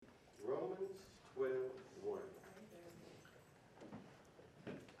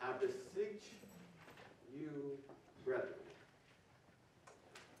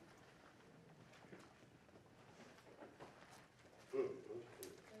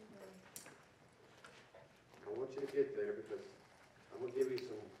get there because I'm going to give you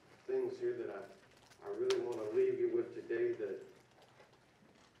some things here that I really want to leave you with today that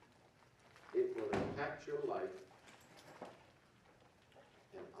it will impact your life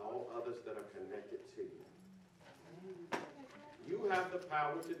and all others that are connected to you. You have the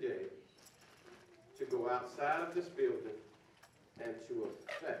power today to go outside of this building and to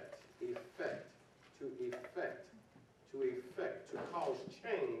cause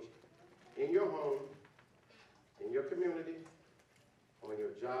change in your home, in your community, on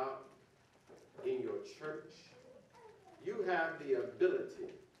your job, in your church. You have the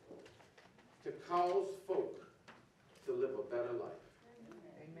ability to cause folk to live a better life.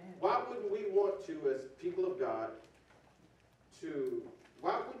 Amen. Why wouldn't we want to, as people of God,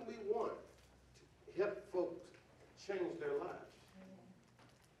 why wouldn't we want to help folks change their lives?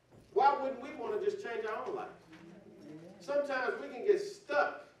 Why wouldn't we want to just change our own life? Sometimes we can get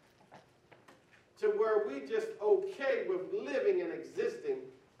stuck to where we just okay with living and existing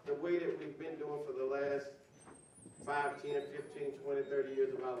the way that we've been doing for the last 5, 10, 15, 20, 30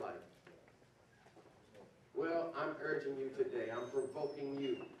 years of our life. Well, I'm urging you today, I'm provoking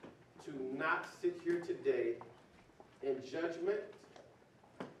you to not sit here today in judgment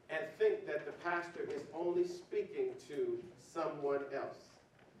and think that the pastor is only speaking to someone else.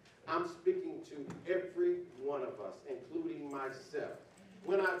 I'm speaking to every one of us, including myself.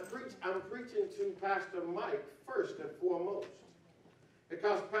 When I preach, I'm preaching to Pastor Mike first and foremost.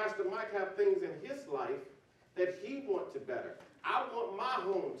 Because Pastor Mike has things in his life that he wants to better. I want my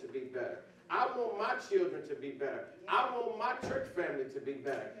home to be better. I want my children to be better. I want my church family to be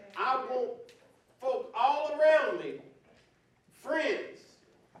better. I want folk all around me, friends,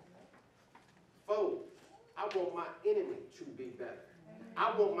 foes. I want my enemy to be better.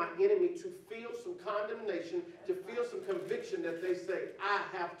 I want my enemy to feel some condemnation, to feel some conviction that they say, I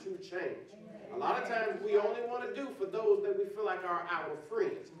have to change. A lot of times we only want to do for those that we feel like are our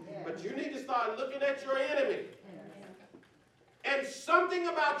friends. But you need to start looking at your enemy. And something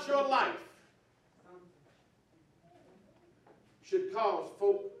about your life should cause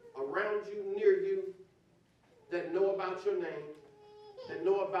folk around you, near you, that know about your name, that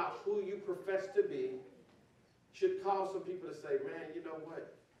know about who you profess to be, should cause some people to say, man, you know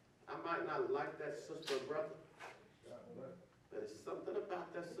what? I might not like that sister or brother, but there's something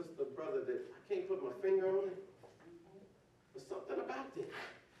about that sister or brother that I can't put my finger on it. There's something about them.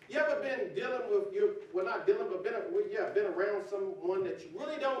 You ever been dealing with, not dealing, but been around someone that you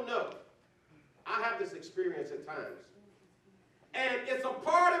really don't know? I have this experience at times. And it's a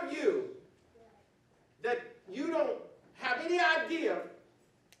part of you that you don't have any idea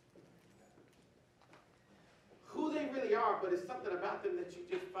who they really are, but it's something about them that you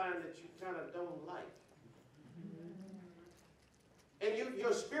just find that you kind of don't like. And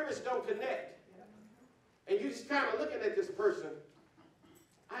your spirits don't connect. And you just kind of looking at this person.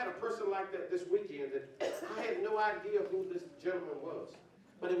 I had a person like that this weekend that I had no idea who this gentleman was.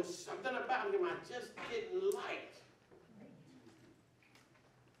 But it was something about him I just didn't like.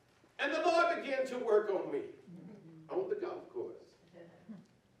 And the Lord began to work on me. On the golf course.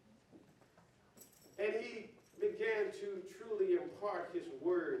 And he began to truly impart his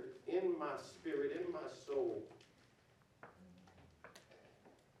word in my spirit, in my soul.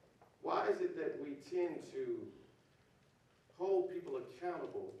 Why is it that we tend to hold people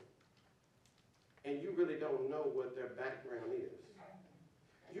accountable and you really don't know what their background is?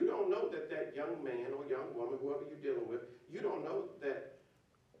 You don't know that that young man or young woman, whoever you're dealing with, you don't know that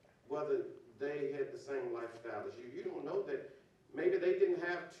whether they had the same lifestyle as you. You don't know that maybe they didn't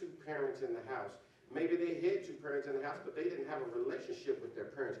have two parents in the house. Maybe they had two parents in the house, but they didn't have a relationship with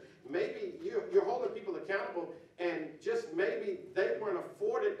their parents. Maybe you're holding people accountable, and just maybe they weren't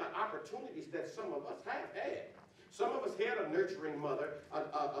afforded the opportunities that some of us have had. Some of us had a nurturing mother,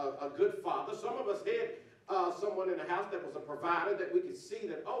 a good father. Some of us had someone in the house that was a provider, that we could see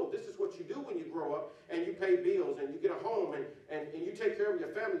that, oh, this is what you do when you grow up, and you pay bills, and you get a home, and you take care of your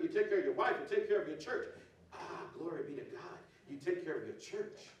family, you take care of your wife, you take care of your church. Glory be to God. You take care of your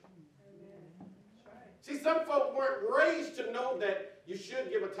church. See, some folk weren't raised to know that you should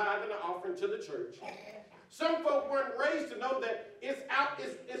give a tithe and an offering to the church. Some folk weren't raised to know that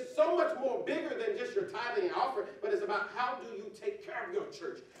it's so much more bigger than just your tithing and offering, but it's about how do you take care of your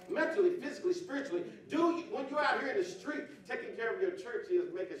church, mentally, physically, spiritually. When you're out here in the street, taking care of your church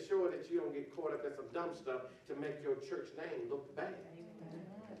is making sure that you don't get caught up in some dumb stuff to make your church name look bad.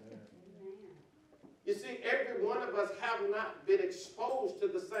 You see, every one of us have not been exposed to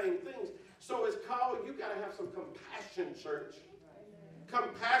the same things. So it's called, you got to have some compassion, church.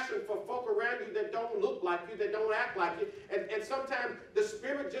 Compassion for folk around you that don't look like you, that don't act like you. And sometimes the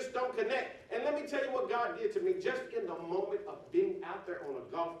spirit just don't connect. And let me tell you what God did to me just in the moment of being out there on a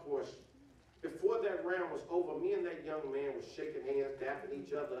golf course. Before that round was over, me and that young man was shaking hands, dapping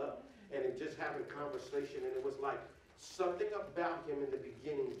each other up, and just having conversation. And it was like something about him in the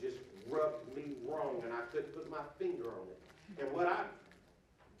beginning just rubbed me wrong, and I couldn't put my finger on it. And what I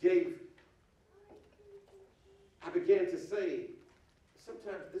began to say,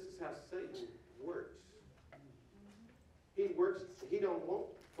 sometimes this is how Satan works. He don't want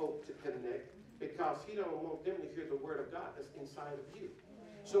folk to connect because he don't want them to hear the word of God that's inside of you.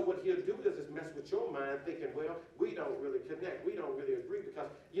 So what he'll do is mess with your mind thinking, well, we don't really connect. We don't really agree because,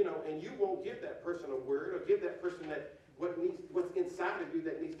 and you won't give that person a word or give that person what's inside of you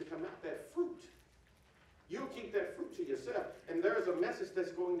that needs to come out, that fruit. You'll keep that fruit to yourself. And there is a message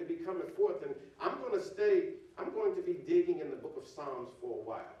that's going to be coming forth. And I'm going to be digging in the book of Psalms for a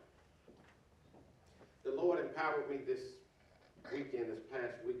while. The Lord empowered me this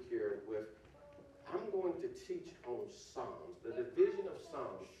past week here I'm going to teach on Psalms, the division of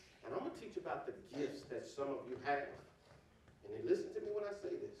Psalms. And I'm going to teach about the gifts that some of you have. And then listen to me when I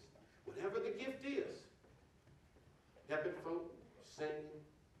say this. Whatever the gift is, helping folk, singing,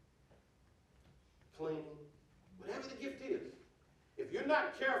 cleaning, whatever the gift is, if you're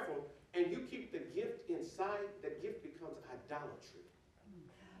not careful and you keep the gift inside, that gift becomes idolatry.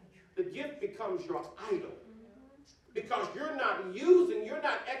 The gift becomes your idol. Because you're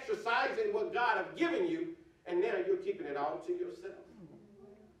not exercising what God has given you, and now you're keeping it all to yourself.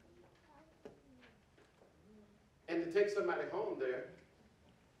 And to take somebody home there,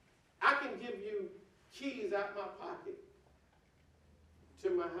 I can give you keys out my pocket to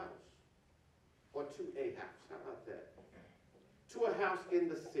my house, or to a house. How about that? To a house in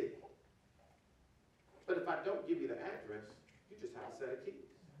the city. But if I don't give you the address, you just have a set of keys.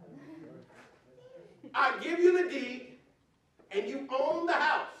 I give you the deed, and you own the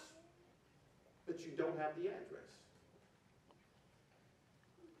house, but you don't have the address.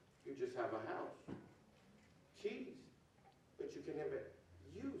 You just have a house, keys, but you can never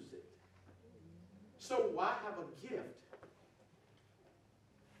use it. So why have a gift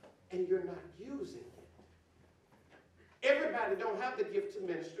and you're not using it? Everybody don't have the gift to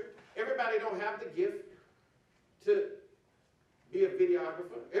minister. Everybody don't have the gift to be a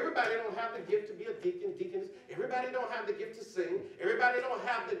videographer. Everybody don't have the gift to be a deacon, deaconess. Everybody don't have the gift to sing. Everybody don't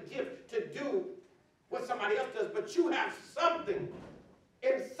have the gift to do what somebody else does, but you have something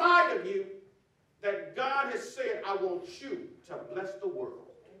inside of you that God has said, I want you to bless the world.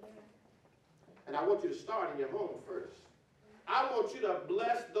 And I want you to start in your home first. I want you to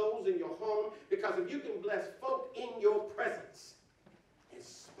bless those in your home, because if you can bless folk in your presence, in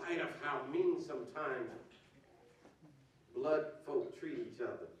spite of how mean sometimes blood folk treat each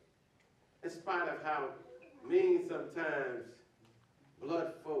other, in spite of how mean sometimes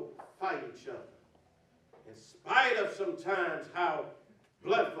blood folk fight each other, in spite of sometimes how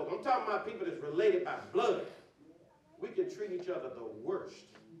blood folk, I'm talking about people that's related by blood, we can treat each other the worst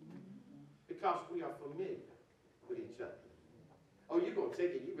because we are familiar with each other. Oh, you're going to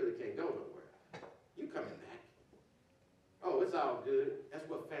take it, you really can't go nowhere. You coming back. Oh, it's all good. That's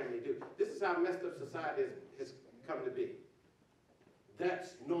what family do. This is how messed up society has come to be.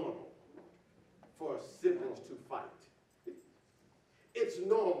 That's normal for siblings to fight. It's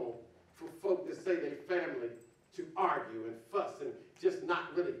normal for folk to say they family to argue and fuss and just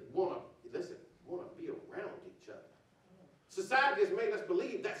not really want to be around each other. Society has made us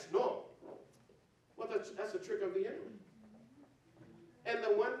believe that's normal. Well, that's a trick of the enemy. And the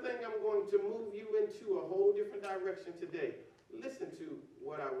one thing I'm going to move you into a whole different direction today. Listen to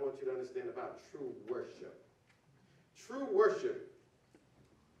what I want you to understand about true worship. True worship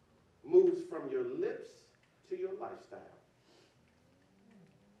moves from your lips to your lifestyle.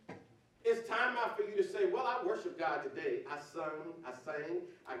 It's time out for you to say, well, I worship God today. I sang,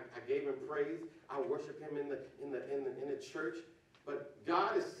 I gave him praise. I worship him in the church. But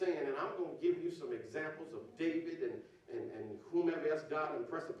God is saying, and I'm going to give you some examples of David and whomever else God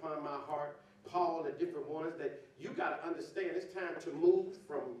impressed upon my heart, Paul and different ones, that you got to understand it's time to move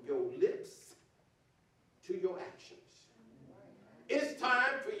from your lips to your actions. It's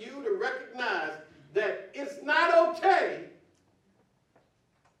time for you to recognize that it's not okay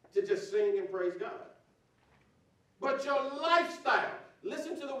to just sing and praise God. But your lifestyle,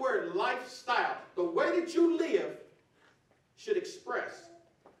 listen to the word lifestyle, the way that you live should express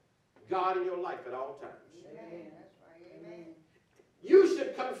God in your life at all times. Amen. That's right. Amen. You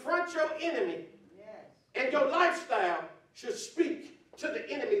should confront your enemy, Yes. and your lifestyle should speak to the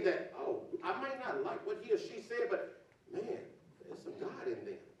enemy that, oh, I might not like what he or she said, but man, there's some God in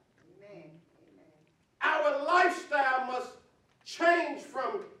there. Amen. Amen. Our lifestyle must change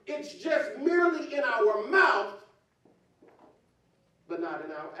from it's just merely in our mouth, but not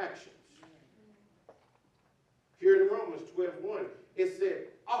in our actions. Here in Romans 12:1, it said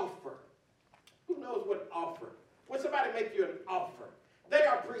offer. Who knows what offer? When somebody makes you an offer, they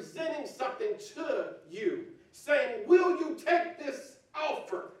are presenting something to you, saying, will you take this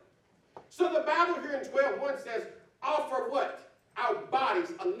offer? So the Bible here in 12:1 says, offer what? Our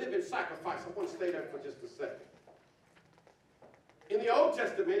bodies a living sacrifice. I want to stay there for just a second. In the Old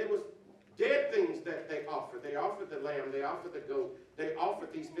Testament, it was dead things that they offered. They offered the lamb. They offered the goat. They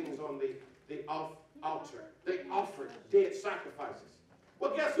offered these things on the altar. They offered dead sacrifices.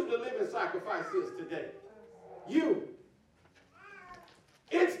 Well, guess who the living sacrifice is today? You.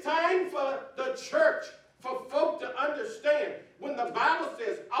 It's time for the church, for folk to understand. When the Bible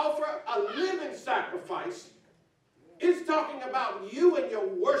says offer a living sacrifice, it's talking about you and your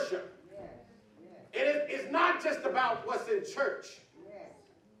worship. And it's not just about what's in church,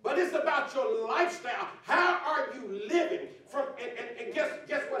 but it's about your lifestyle. How are you living? And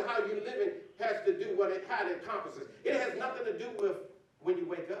guess what? How you living has to do with how it encompasses. It has nothing to do with when you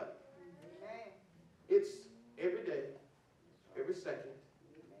wake up. It's every day, every second,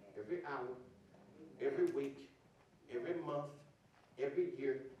 every hour, every week, every month, every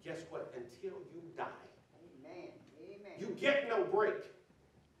year. Guess what? Until you die. You get no break.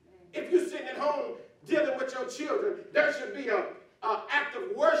 If you're sitting at home dealing with your children, there should be an act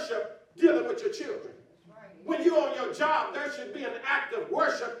of worship dealing with your children. When you're on your job, there should be an act of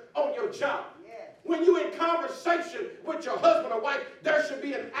worship on your job. When you're in conversation with your husband or wife, there should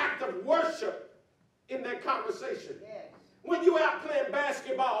be an act of worship in that conversation. When you're out playing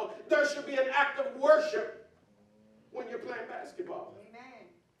basketball, there should be an act of worship when you're playing basketball.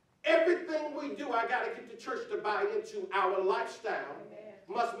 Everything we do, I got to get the church to buy into. Our lifestyle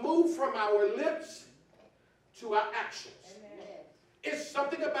must move from our lips to our actions. It's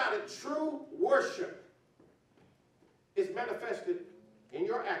something about it. True worship is manifested in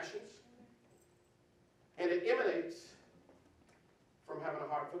your actions, and it emanates from having a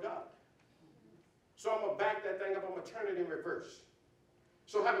heart for God. So I'm going to back that thing up. I'm going to turn it in reverse.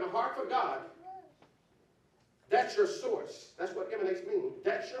 So having a heart for God, that's your source. That's what emanates means.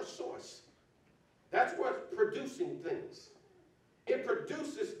 That's your source. That's what's producing things. It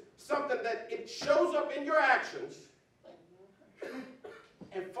produces something that it shows up in your actions,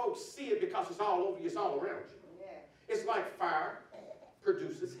 and folks see it because it's all over you, it's all around you. It's like fire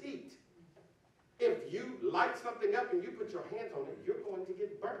produces heat. If you light something up and you put your hands on it, you're going to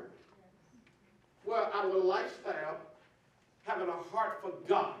get burned. Well, our lifestyle, having a heart for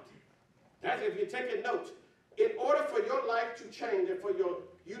God, that's if you're taking notes. In order for your life to change and for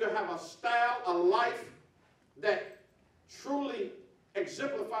you to have a style, a life that truly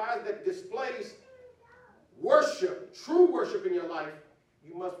exemplifies, that displays worship, true worship in your life,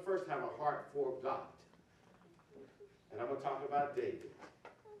 you must first have a heart for God. And I'm going to talk about David.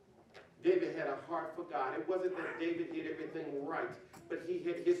 David had a heart for God. It wasn't that David did everything right, but he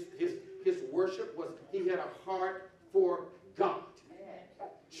had his worship was, he had a heart for God.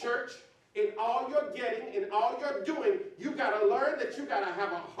 Church, in all you're getting, in all you're doing, you got to learn that you got to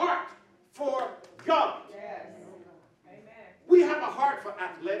have a heart for God. Yes. Amen. We have a heart for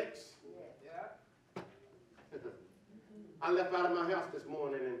athletics. I left out of my house this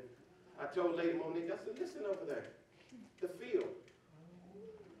morning and I told Lady Monique, I said, listen over there, the field.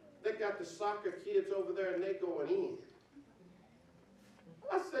 They got the soccer kids over there and they going in.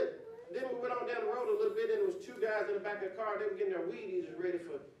 I said, then we went on down the road a little bit and there was two guys in the back of the car. They were getting their weed eaters ready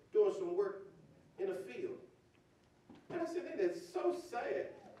for doing some work in a field. And I said, it is so sad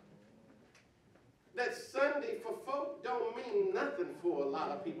that Sunday for folk don't mean nothing for a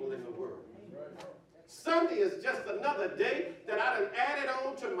lot of people in the world. Sunday is just another day that I done added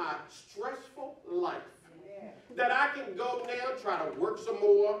on to my stressful life. That I can go now and try to work some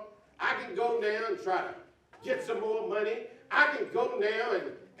more. I can go now and try to get some more money. I can go now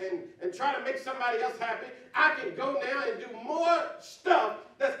and try to make somebody else happy. I can go now and do more stuff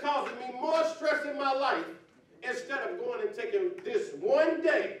that's causing me more stress in my life instead of going and taking this one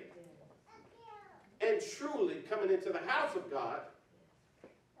day and truly coming into the house of God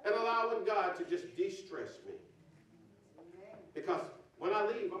and allowing God to just de-stress me. Because when I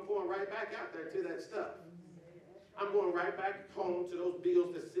leave, I'm going right back out there to that stuff. I'm going right back home to those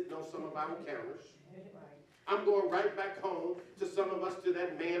bills that's sitting on some of our counters. I'm going right back home to some of us, to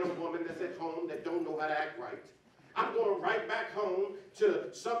that man or woman that's at home that don't know how to act right. I'm going right back home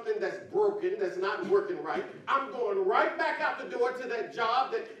to something that's broken, that's not working right. I'm going right back out the door to that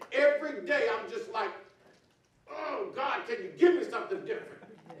job that every day I'm just like, oh, God, can you give me something different?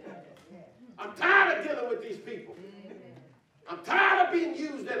 I'm tired of dealing with these people. I'm tired of being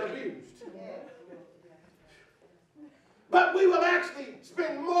used and abused. Yes. But we will actually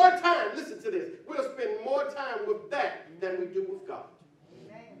spend more time, listen to this, we'll spend more time with that than we do with God.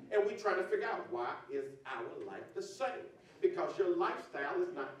 Amen. And we're trying to figure out, why is our life the same? Because your lifestyle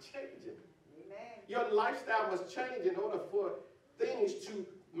is not changing. Amen. Your lifestyle must change in order for things to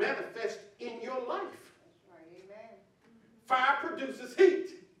manifest in your life. That's right. Amen. Fire produces heat.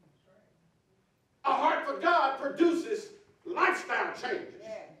 A heart for God produces lifestyle changes.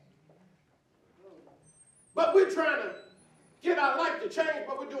 Yes. But we're trying to get our life to change,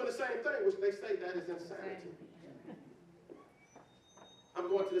 but we're doing the same thing, which they say that is insanity. I'm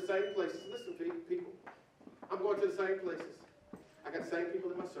going to the same places. Listen, people. I'm going to the same places. I got the same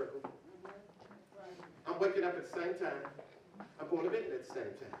people in my circle. I'm waking up at the same time. I'm going to bed at the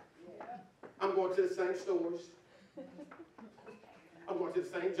same time. I'm going to the same stores. I'm going to the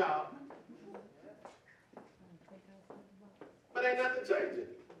same job. But ain't nothing changing.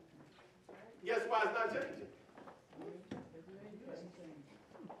 Guess why it's not changing?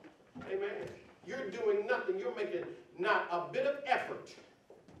 Amen. You're doing nothing. You're making not a bit of effort.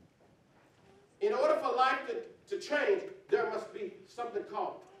 In order for life to change, there must be something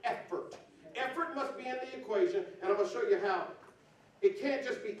called effort. Effort must be in the equation, and I'm going to show you how. It can't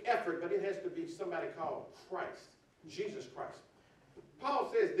just be effort, but it has to be somebody called Christ, Jesus Christ.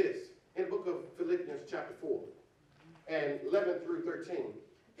 Paul says this in the book of Philippians chapter 4 and 11 through 13.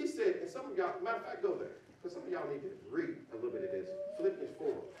 He said, and some of y'all, matter of fact, go there, because some of y'all need to read a little bit of this. Philippians 4.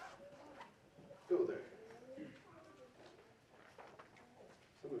 Go there.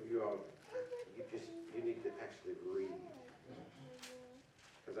 Some of you all, you need to actually read.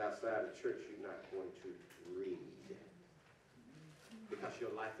 Because outside of church, you're not going to read. Because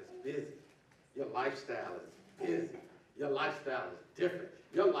your life is busy. Your lifestyle is busy. Your lifestyle is different.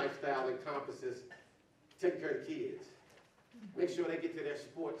 Your lifestyle encompasses taking care of the kids. Make sure they get to their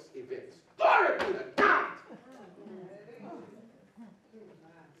sports events. Glory be to God!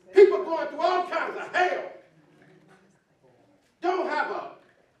 People going through all kinds of hell. Don't have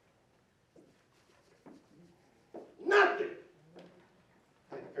nothing.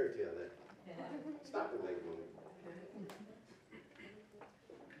 I heard tell that. Stop it, lady.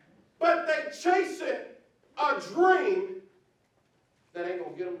 But they chasing a dream that ain't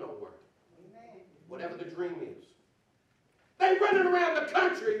gonna get them nowhere. Amen. Whatever the dream is. They running around the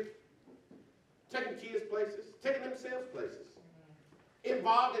country, taking kids places, taking themselves places,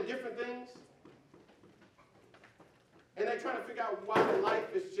 involved in different things. And they're trying to figure out why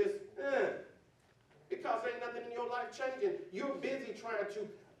life is just, because ain't nothing in your life changing. You're busy trying to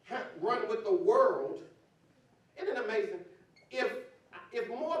run with the world. Isn't it amazing? If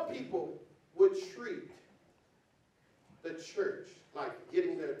more people would treat the church like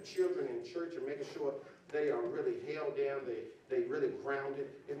getting their children in church and making sure they are really held down, they really grounded.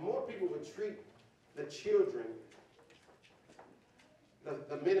 If more people would treat the children,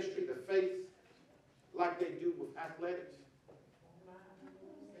 the ministry, the faith, like they do with athletics,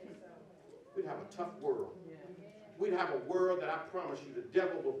 we'd have a tough world. We'd have a world that I promise you the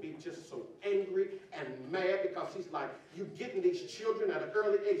devil will be just so angry and mad because he's like, you're getting these children at an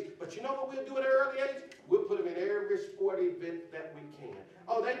early age. But you know what we'll do at an early age? We'll put them in every sport event that we can.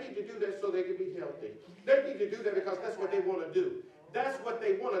 Oh, they need to do that so they can be healthy. They need to do that because that's what they want to do. That's what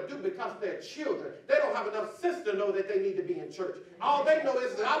they want to do because they're children. They don't have enough sense to know that they need to be in church. All they know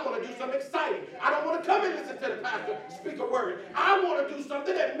is that I want to do something exciting. I don't want to come and listen to the pastor speak a word. I want to do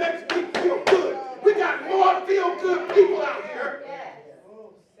something that makes me feel good. We got more feel-good people out here.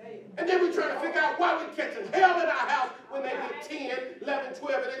 And then we're trying to figure out why we're catching hell in our house when they get 10, 11,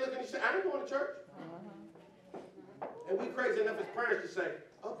 12, and they look and say, I ain't going to church. And we crazy enough as parents to say,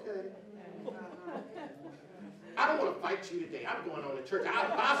 okay. I don't want to fight you today. I'm going on to church.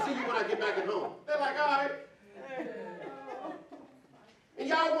 I'll see you when I get back at home. They're like, all right. And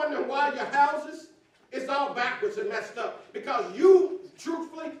y'all wondering why your houses is all backwards and messed up. Because you,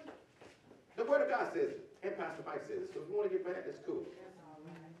 truthfully, the Word of God says it. And Pastor Mike says it. So if you want to get mad, that's cool.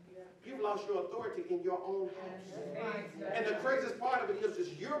 You've lost your authority in your own house. And the craziest part of it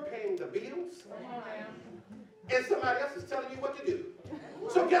is you're paying the bills. And somebody else is telling you what to do.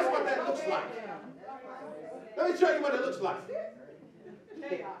 So guess what that looks like? Let me show you what it looks like.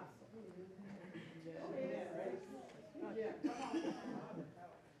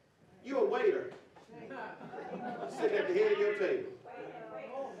 You're a waiter sitting at the head of your table.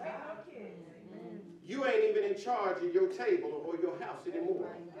 You ain't even in charge of your table or your house anymore.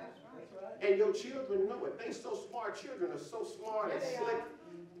 And your children know it. They so smart. Children are so smart and slick.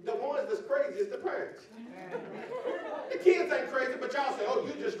 The ones that's crazy is the parents. The kids ain't crazy, but y'all say, oh,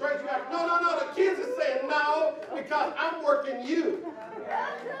 you just crazy. No. The kids are saying no because I'm working you.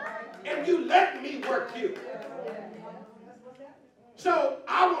 And you let me work you. So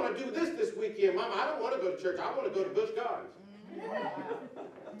I want to do this weekend, Mama. I don't want to go to church. I want to go to Busch Gardens.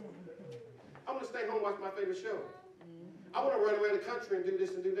 I want to stay home and watch my favorite show. I want to run around the country and do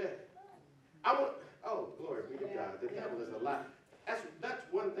this and do that. Oh, glory be to God. The devil is a lie. That's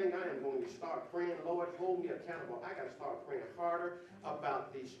one thing I am going to start praying. Lord, hold me accountable. I got to start praying harder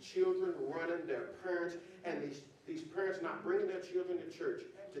about these children running their parents and these parents not bringing their children to church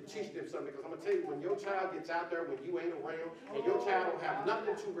to teach them something. Because I'm going to tell you, when your child gets out there, when you ain't around, and your child don't have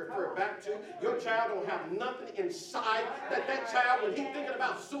nothing to refer back to, your child don't have nothing inside, that child, when he's thinking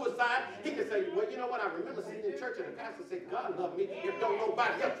about suicide, he can say, well, you know what, I remember sitting in church and the pastor said, God loved me if don't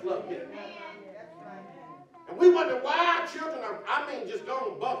nobody else love me. And we wonder why our children are, just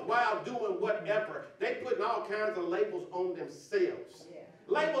going buck wild doing whatever. They putting all kinds of labels on themselves.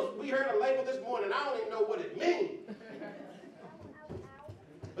 Labels, we heard a label this morning, I don't even know what it means.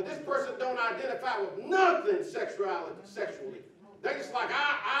 But this person don't identify with nothing sexually. They just like,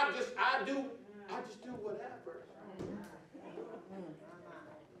 I just do whatever.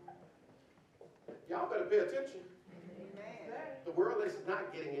 Y'all better pay attention. The world is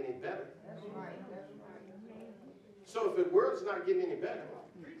not getting any better. So if the world's not getting any better,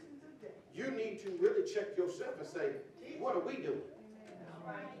 you need to really check yourself and say, what are we doing?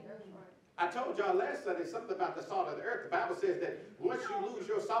 I told y'all last Sunday something about the salt of the earth. The Bible says that once you lose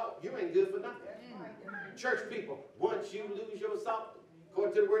your salt, you ain't good for nothing. Church people, once you lose your salt,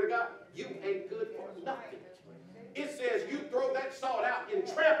 according to the word of God, you ain't good for nothing. It says you throw that salt out and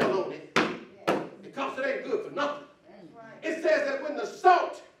trample on it because it ain't good for nothing. It says that when the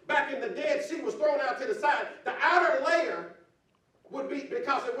salt back in the Dead Sea was thrown out to the side, the outer layer would be,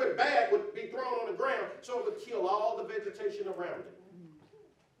 because it went bad, would be thrown on the ground, so it would kill all the vegetation around it.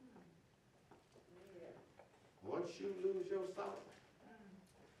 Once you lose your salt,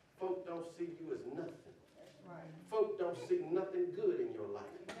 folk don't see you as nothing. Folk don't see nothing good in your life.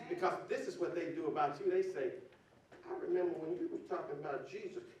 Because this is what they do about you. They say, I remember when you were talking about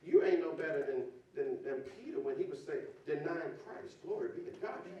Jesus, you ain't no better than Peter when he was saying, denying Christ. Glory be to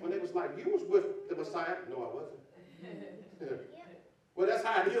God. When they was like, you was with the Messiah. No, I wasn't. Well, that's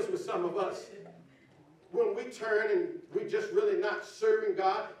how it is with some of us. When we turn and we just really not serving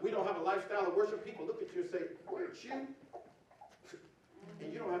God, we don't have a lifestyle of worship, people look at you and say, weren't you?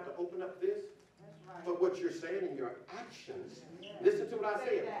 And you don't have to open up this. But what you're saying in your actions, listen to what I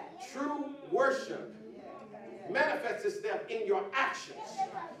said. True worship manifests itself in your actions.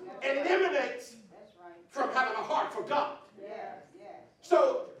 And it emanates from having a heart for God.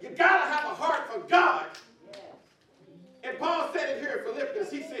 So you got to have a heart for God. And Paul said it here in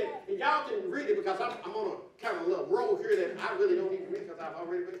Philippians. He said, and y'all can read it because I'm on a kind of little roll here that I really don't need to read because I've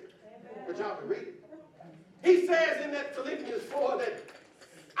already read it. But y'all can read it. He says in that Philippians 4 that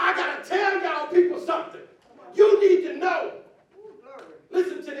I got to tell y'all people something. You need to know.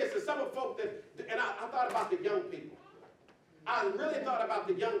 Listen to this. And some of folk that, and I thought about the young people. I really thought about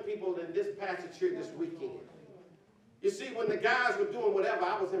the young people in this passage here this weekend. You see, when the guys were doing whatever,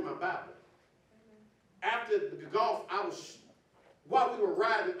 I was in my Bible. After the golf, while we were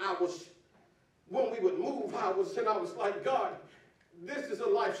riding, when we would move, I was like, God, this is a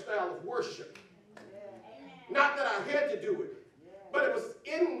lifestyle of worship. Not that I had to do it, but it was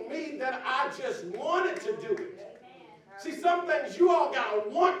in me that I just wanted to do it. See, some things you all got to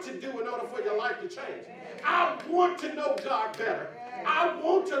want to do in order for your life to change. I want to know God better. I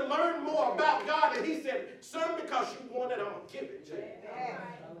want to learn more about God. And he said, son, because you want it, I'm going to give it to you.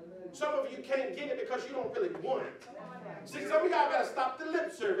 Some of you can't get it because you don't really want it. See, some of y'all got to stop the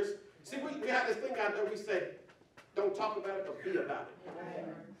lip service. See, we have this thing out there, we say, don't talk about it, but be about it.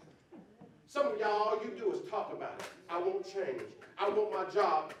 Some of y'all, all you do is talk about it. I won't change. I want my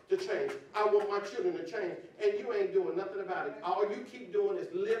job to change. I want my children to change. And you ain't doing nothing about it. All you keep doing is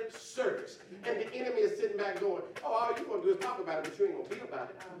lip service. And the enemy is sitting back going, oh, all you're going to do is talk about it, but you ain't going to be about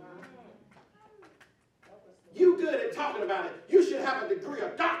it. You good at talking about it. You should have a degree, a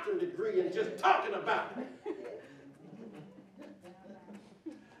doctorate degree in just talking about it.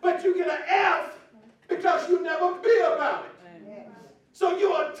 But you get an F because you never be about it. So you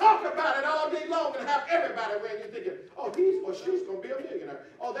will talk about it all day long and have everybody around you thinking, oh, he's or she's going to be a millionaire.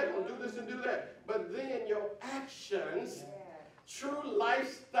 Oh, they're going to do this and do that. But then your actions, true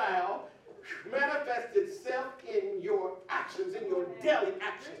lifestyle, manifests itself in your actions, in your daily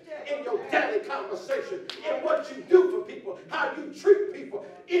actions, in your daily conversation, in what you do for people, how you treat people.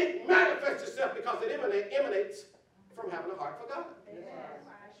 It manifests itself because it emanates from having a heart for God.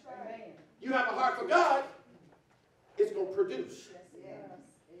 You have a heart for God, it's going to produce. Yes.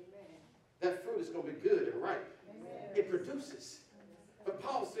 Amen. That fruit is going to be good and ripe. It produces. But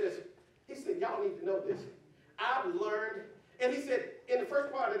Paul says, he said, y'all need to know this. I've learned, and he said, in the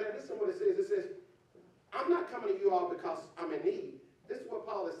first part of that, listen to what it says. It says, I'm not coming to you all because I'm in need. This is what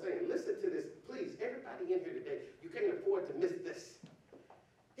Paul is saying. Listen to this, please. Everybody in here today, you can't afford to miss this.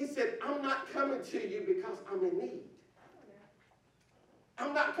 He said, I'm not coming to you because I'm in need.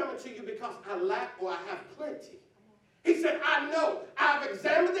 I'm not coming to you because I lack or I have plenty. He said, I know. I've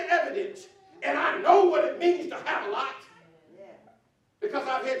examined the evidence, and I know what it means to have a lot. Yeah. Because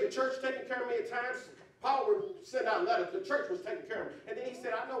I've had the church taking care of me at times. Paul would send out letters. The church was taking care of me. And then he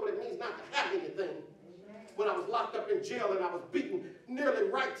said, I know what it means not to have anything. When I was locked up in jail and I was beaten nearly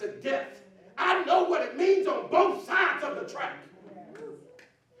right to death. I know what it means on both sides of the track.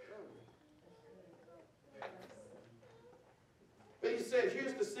 But he said,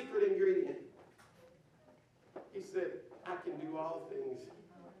 here's the secret ingredient. He said, I can do all things.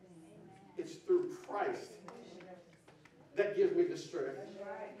 It's through Christ that gives me the strength.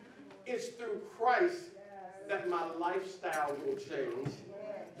 It's through Christ that my lifestyle will change.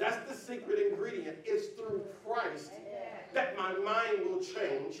 That's the secret ingredient. It's through Christ that my mind will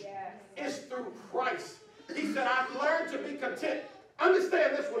change. It's through Christ. He said, I've learned to be content.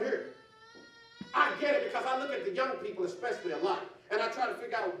 Understand this one here. I get it because I look at the young people especially a lot. And I try to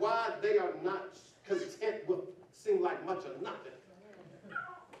figure out why they are not content with seem like much of nothing.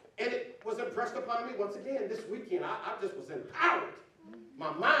 And it was impressed upon me once again this weekend. I just was empowered.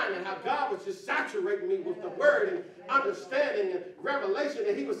 My mind and how God was just saturating me with the word and understanding and revelation.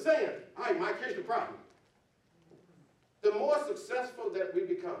 And he was saying, all right, Mike, here's the problem. The more successful that we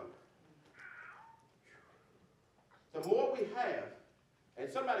become, the more we have,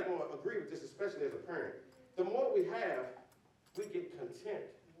 and somebody going to agree with this, especially as a parent, the more we have, we get content.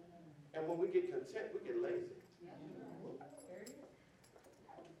 And when we get content, we get lazy.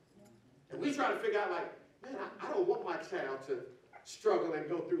 And we try to figure out like, man, I don't want my child to struggle and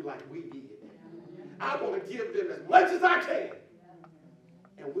go through like we did. I want to give them as much as I can.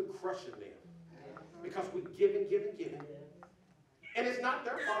 And we're crushing them. Because we're giving. And it's not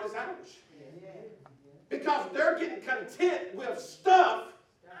their fault, it's ours. Because they're getting content with stuff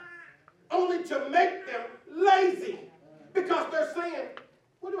only to make them lazy. Because they're saying,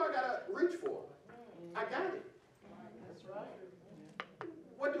 what do I got to reach for? I got it. That's right.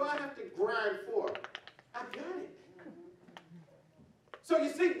 What do I have to grind for? I got it. So you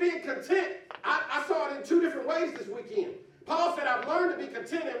see, being content, I saw it in two different ways this weekend. Paul said, I've learned to be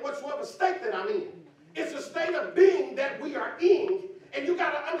content in whatsoever state that I'm in. It's a state of being that we are in, and you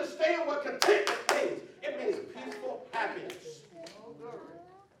got to understand what contentment means. It means peaceful happiness.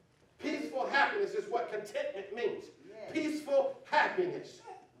 Peaceful happiness is what contentment means. Peaceful happiness.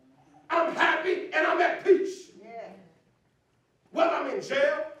 I'm happy and I'm at peace. Whether I'm in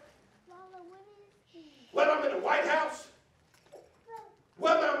jail, whether I'm in the White House,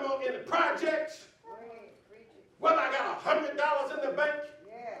 whether I'm in the projects, whether I got $100 in the bank,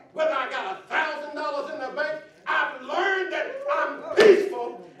 whether I got $1,000 in the bank, I've learned that I'm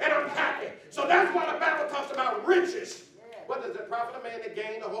peaceful and I'm happy. So that's why the Bible talks about riches. What does it profit a man to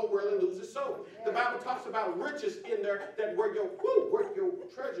gain the whole world and lose his soul? The Bible talks about riches in there, that where your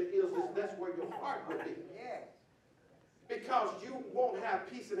treasure is, that's where your heart will be. Because you won't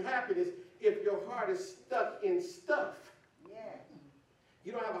have peace and happiness if your heart is stuck in stuff.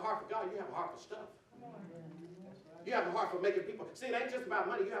 You don't have a heart for God, you have a heart for stuff. You have a heart for making people. See, it ain't just about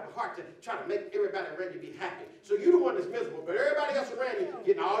money. You have a heart to try to make everybody around you be happy. So you're the one that's miserable, but everybody else around you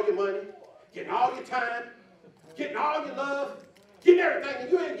getting all your money, getting all your time, getting all your love, getting everything,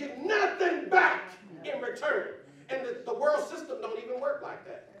 and you ain't getting nothing back in return. And the world system don't even work like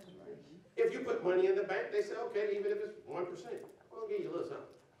that. If you put money in the bank, they say, okay, even if it's 1%, we'll give you a little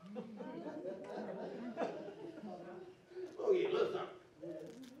something. We'll give you a little something.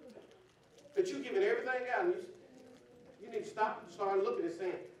 But you're giving everything out, and you need to stop and start looking and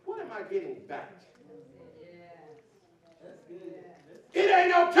saying, what am I getting back? It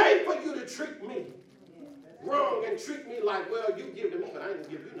ain't okay for you to treat me wrong and treat me like, well, you give to me, but I ain't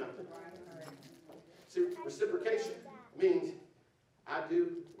gonna give you nothing. See, reciprocation means I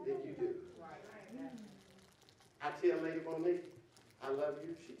do, then you do. I tell Lady Monique, I love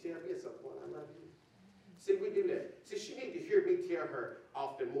you. She tell me at some point, I love you. See, we do that. See, she needs to hear me tell her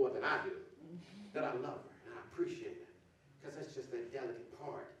often more than I do that I love her and I appreciate her. Because that's just that delicate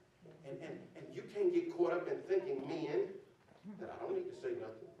part. And you can't get caught up in thinking, men, that I don't need to say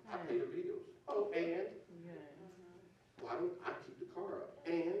nothing. I pay the bills. Oh, and why don't I keep the car up?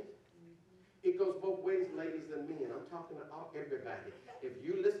 And it goes both ways, ladies and men. I'm talking to everybody. If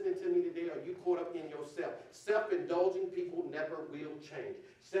you're listening to me today or you caught up in yourself, self-indulging people never will change.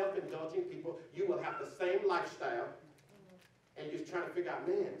 Self-indulging people, you will have the same lifestyle, and you're trying to figure out,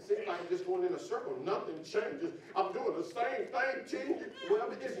 man, it seems like I'm just going in a circle. Nothing changes. I'm doing the same thing. Changing. Well,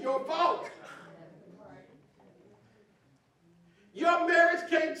 it's your fault. Your marriage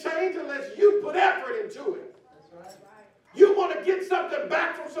can't change unless you put effort into it. You want to get something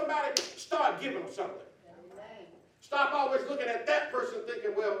back from somebody, start giving them something. Stop always looking at that person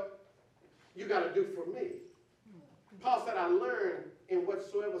thinking, well, you got to do for me. Paul said, I learned in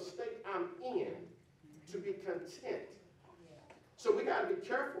whatsoever state I'm in to be content. So we got to be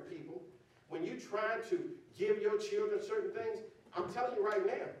careful, people. When you're trying to give your children certain things, I'm telling you right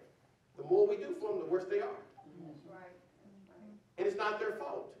now, the more we do for them, the worse they are. And it's not their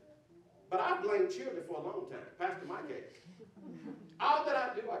fault. But I blame children for a long time. Pastor, my case. All that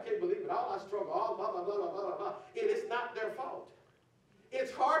I do, I can't believe it. All I struggle, all blah, blah, blah, blah, blah, blah. And it's not their fault.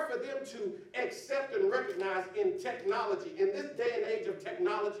 It's hard for them to accept and recognize in technology, in this day and age of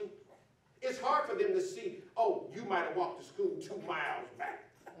technology, it's hard for them to see, oh, you might have walked to school 2 miles back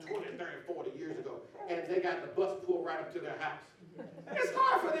 20, 30, 40 years ago, and they got the bus pulled right up to their house. It's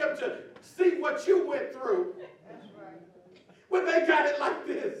hard for them to see what you went through when they got it like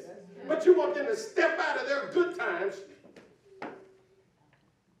this. But you want them to step out of their good times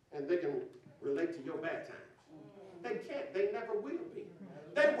and they can relate to your bad times. They can't. They never will be.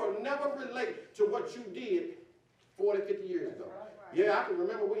 They will never relate to what you did 40, 50 years ago. Yeah, I can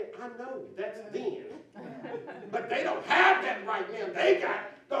remember when. I know, that's then. But they don't have that right now. They got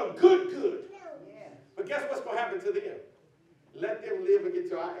the good. But guess what's going to happen to them? Let them live and get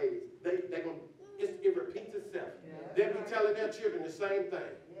to our age. It repeats itself. They'll be telling their children the same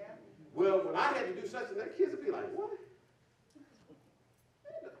thing. Well, when I had to do such and that, kids would be like, what?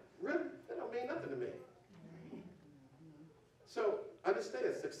 Really? That don't mean nothing to me. So,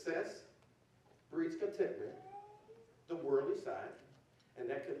 understand, success breeds contentment, the worldly side, and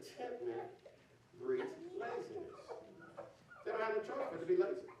that contentment breeds laziness. They don't have no choice but to be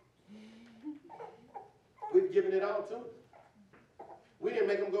lazy. We've given it all to them. We didn't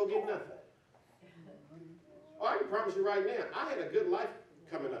make them go get nothing. Oh, I can promise you right now, I had a good life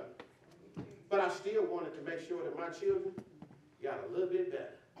coming up. But I still wanted to make sure that my children got a little bit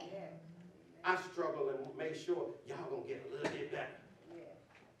better. I struggled and made sure y'all gonna get a little bit better.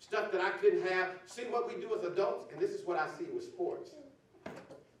 Stuff that I couldn't have. See what we do as adults, and this is what I see with sports.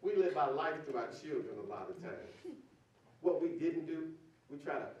 We live our life through our children a lot of times. What we didn't do, we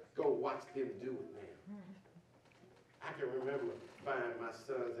try to go watch them do it now. I can remember buying my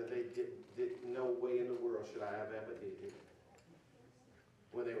sons, and they did no way in the world should I have ever did it.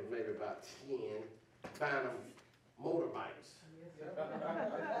 When they were maybe about 10, buying them motorbikes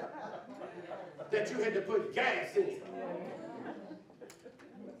that you had to put gas in.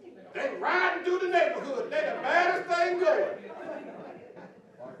 They riding through the neighborhood. They the baddest thing going.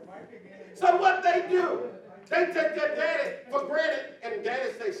 So what they do, they take their daddy for granted, and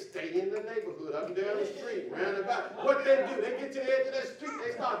daddy say, stay in the neighborhood, up and down the street, round about. What they do, they get to the edge of that street,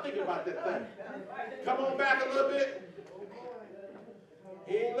 they start thinking about that thing. Come on back a little bit.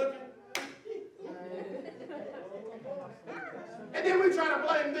 He ain't looking. And then we try to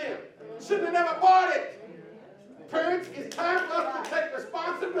blame them. Shouldn't have never bought it. Parents, it's time for us to take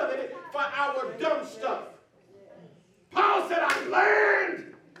responsibility for our dumb stuff. Paul said, I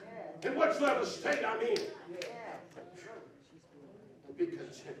learned in whatsoever state I'm in. Be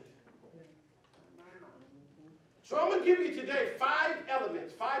content. So I'm going to give you today 5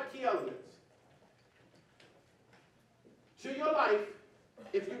 elements, 5 key elements to your life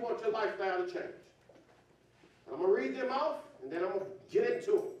if you want your lifestyle to change. I'm going to read them off, and then I'm going to get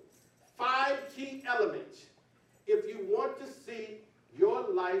into them. 5 key elements if you want to see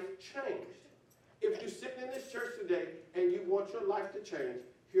your life changed. If you're sitting in this church today and you want your life to change,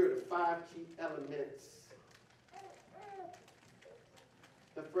 here are the 5 key elements.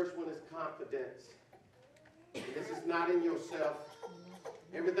 The first one is confidence. This is not in yourself.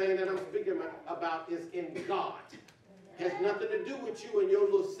 Everything that I'm speaking about is in God. It has nothing to do with you and your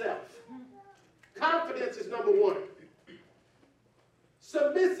little self. Confidence is number 1.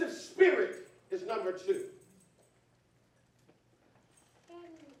 Submissive spirit is number 2.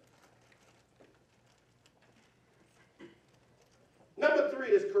 Number 3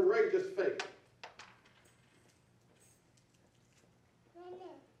 is courageous faith.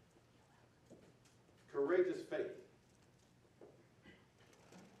 Courageous faith.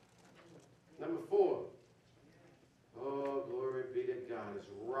 Number 4, oh, glory be to God, is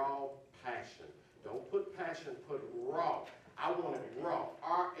raw passion. Don't put passion, put raw. I want it raw.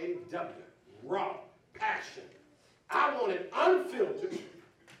 R-A-W. Raw. Passion. passion. I want it unfiltered,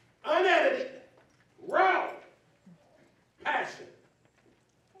 unedited, raw passion.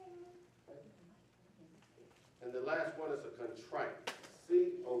 And the last one is a contrite.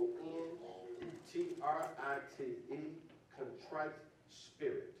 C-O-N-T-R-I-T-E, contrite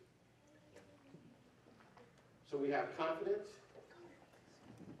spirit. So we have confidence,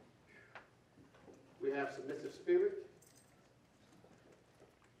 we have submissive spirit,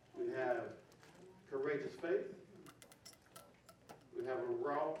 we have courageous faith, we have a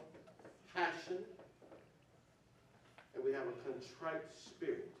raw passion, and we have a contrite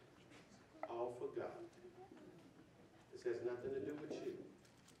spirit, all for God. This has nothing to do with you.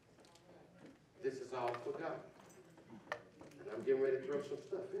 This is all for God. And I'm getting ready to throw some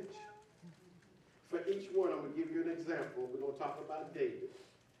stuff at you. For each one, I'm going to give you an example. We're going to talk about David.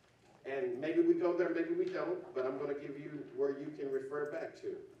 And maybe we go there, maybe we don't, but I'm going to give you where you can refer back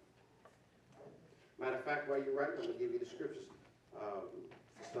to. Matter of fact, while you're writing, I'm going to give you the scriptures for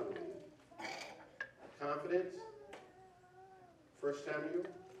some of you. Confidence, 1 Samuel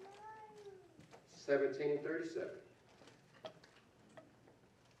 17:37.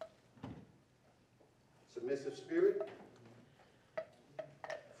 Submissive spirit,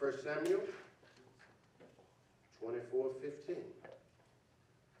 1 Samuel 24:15.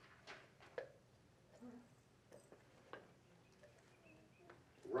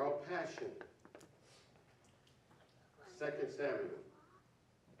 Raw passion, 2 Samuel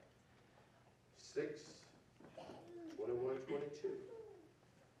 6:21-22.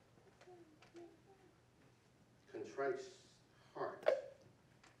 Contrite heart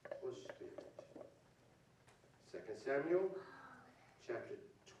or spirit. 2 Samuel chapter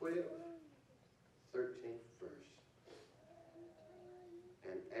 12, 13th verse.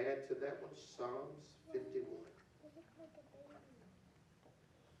 And add to that one Psalms 51.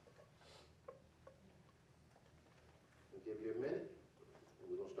 I'll give you a minute, and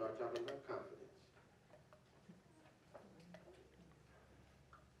we're going to start talking about confidence.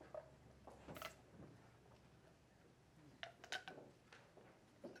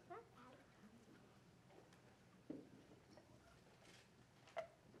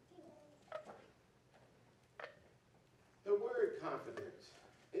 The word confidence,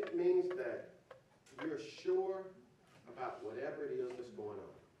 it means that you're sure about whatever it is that's going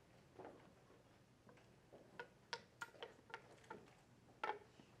on.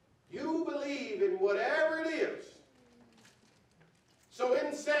 You believe in whatever it is. So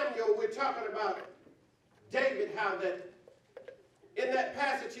in Samuel, we're talking about David, how that in that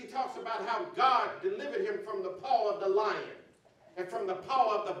passage he talks about how God delivered him from the paw of the lion and from the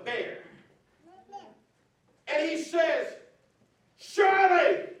paw of the bear. And he says,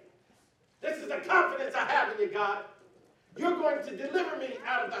 surely, this is the confidence I have in you, God. You're going to deliver me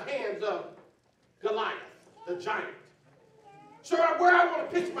out of the hands of Goliath, the giant. So where I want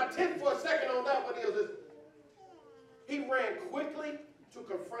to pitch my tent for a second on that one is he ran quickly to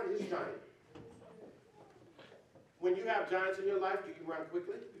confront his giant. When you have giants in your life, do you run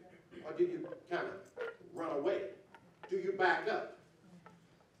quickly? Or do you kind of run away? Do you back up?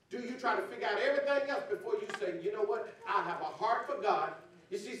 Do you try to figure out everything else before you say, you know what, I have a heart for God.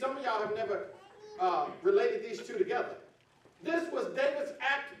 You see, some of y'all have never related these two together. This was David's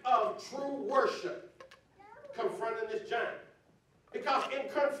act of true worship, confronting this giant. Because in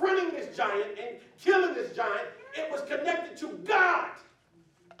confronting this giant and killing this giant, it was connected to God.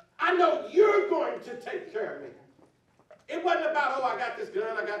 I know you're going to take care of me. It wasn't about, oh, I got this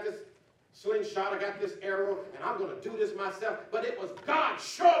gun, I got this slingshot, I got this arrow, and I'm going to do this myself. But it was God,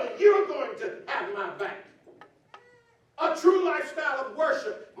 surely you're going to have my back. A true lifestyle of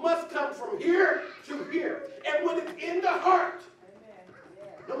worship must come from here to here. And when it's in the heart,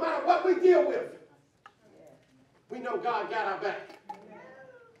 no matter what we deal with, we know God got our back.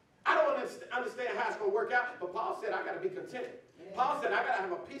 I don't understand how it's going to work out, but Paul said I got to be content. Paul said I got to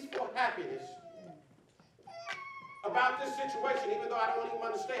have a peaceful happiness about this situation, even though I don't even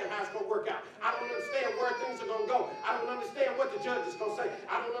understand how it's going to work out. I don't understand where things are going to go. I don't understand what the judge is going to say.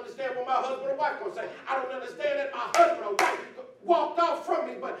 I don't understand what my husband or wife is going to say. I don't understand that my husband or wife walked off from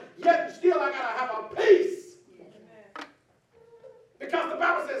me, but yet still I got to have a peace. Because the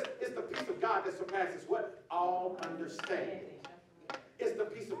Bible says it's the peace of God that surpasses what? All understanding. It's the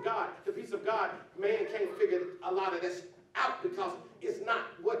peace of God. The peace of God, man can't figure a lot of this out because it's not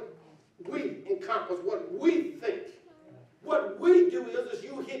what we encompass, what we think. What we do is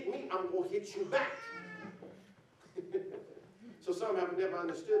you hit me, I'm going to hit you back. So some have never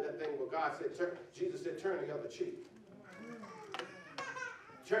understood that thing where God said, Jesus said, turn the other cheek.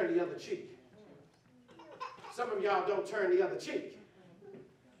 Turn the other cheek. Some of y'all don't turn the other cheek.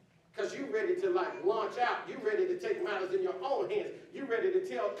 Because you ready to like launch out. You ready to take matters in your own hands. You ready to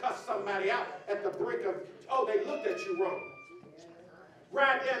cuss somebody out at the brink of, oh, they looked at you wrong.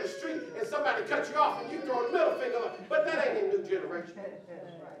 Ride down the street and somebody cut you off and you throw the middle finger up. But that ain't in new generation.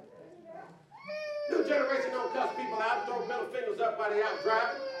 New generation don't cuss people out, throw middle fingers up while they out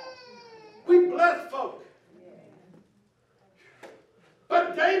driving. We bless folk.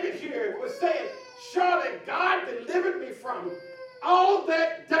 But David here was saying, surely God delivered me from all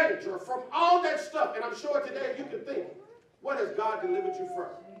that danger, from all that stuff. And I'm sure today you can think, what has God delivered you from?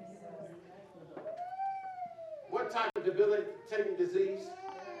 What type of debilitating disease?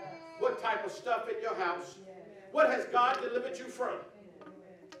 What type of stuff in your house? What has God delivered you from?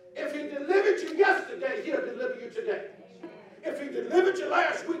 If he delivered you yesterday, he'll deliver you today. If he delivered you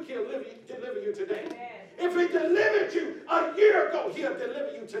last week, he'll deliver you today. If he delivered you a year ago, he'll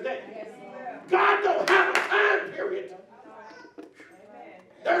deliver you today. God don't have a time period.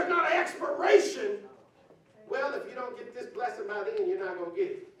 There's not an expiration. Well, if you don't get this blessing by then, you're not going to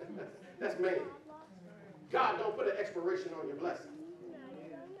get it. That's man. God don't put an expiration on your blessing.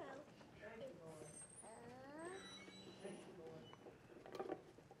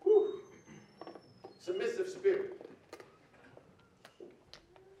 Whew. Submissive spirit.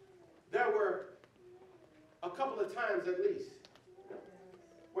 There were a couple of times at least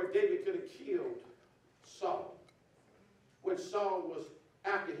where David could have killed Saul when Saul was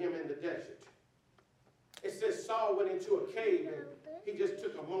after him in the desert. It says Saul went into a cave and he just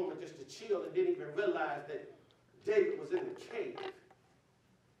took a moment just to chill and didn't even realize that David was in the cave.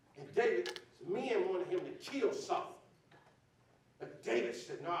 And David's men wanted him to kill Saul. But David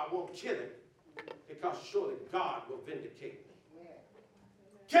said, no, I won't kill him because surely God will vindicate me.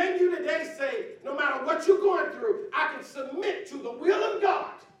 Can you today say, no matter what you're going through, I can submit to the will of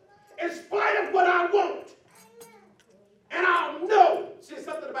God in spite of what I want? And I'll know. See,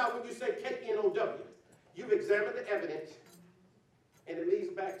 something about when you say K-N-O-W. You've examined the evidence, and it leads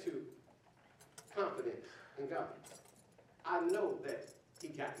back to confidence in God. I know that he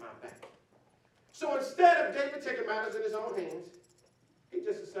got my back. So instead of David taking matters in his own hands, he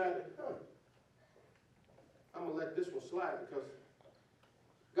just decided, I'm going to let this one slide because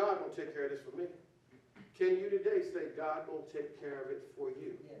God will take care of this for me. Can you today say God will take care of it for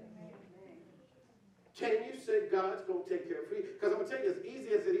you? Can you say God's going to take care of it for you? Because I'm going to tell you, as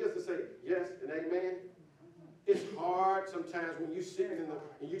easy as it is to say yes and amen, it's hard sometimes when you're sitting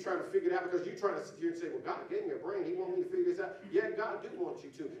and you're trying to figure it out because you're trying to sit here and say, well, God gave me a brain. He wants me to figure this out. Yeah, God do want you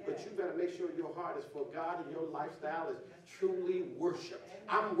to. But you got to make sure your heart is for God and your lifestyle is truly worship.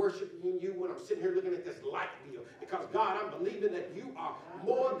 I'm worshiping you when I'm sitting here looking at this light wheel because, God, I'm believing that you are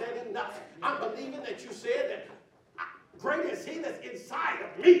more than enough. I'm believing that you said that great is he that's inside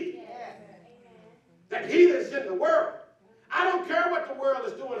of me than he that's in the world. I don't care what the world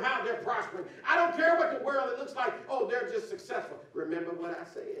is doing, how they're prospering. I don't care what the world it looks like. Oh, they're just successful. Remember what I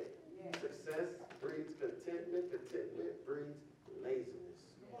said. Success breeds contentment. Contentment breeds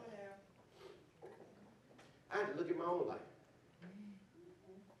laziness. I had to look at my own life.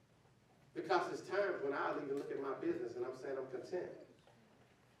 Because there's times when I'll even look at my business and I'm saying I'm content.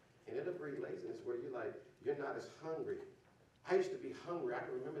 And it'll breed laziness where you're not as hungry. I used to be hungry. I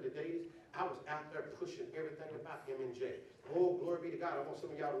can remember the days I was out there pushing everything about M&J. Oh, glory be to God. I want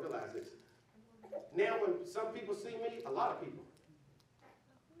some of y'all to realize this. Now when some people see me, a lot of people,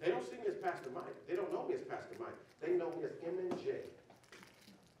 they don't see me as Pastor Mike. They don't know me as Pastor Mike. They know me as M&J.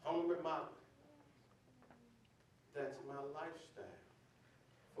 Homeward Mountain. That's my lifestyle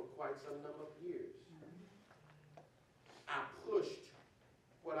for quite some number of years. I pushed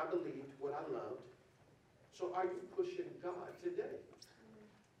what I believed, what I loved. So are you pushing God today?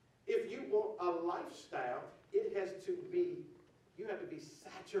 If you want a lifestyle, it has to be, you have to be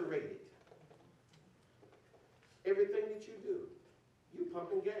saturated. Everything that you do, you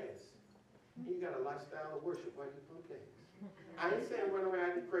pumping gas. You got a lifestyle of worship while you pump gas. I ain't saying run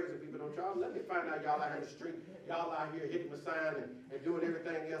around and crazy people, don't y'all. Let me find out y'all out here in the street, y'all out here hitting the sign and doing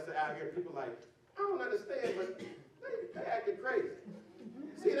everything else out here. People like, I don't understand, but they acting crazy.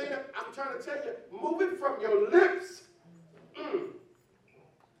 See, I'm trying to tell you, moving from your lips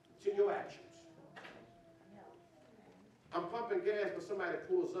to your actions. I'm pumping gas, but somebody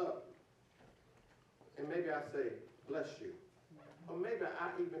pulls up, and maybe I say, bless you. Or maybe I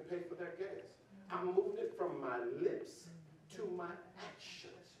even pay for that gas. I'm moving it from my lips to my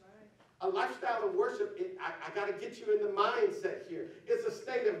actions. A lifestyle of worship, I got to get you in the mindset here. It's a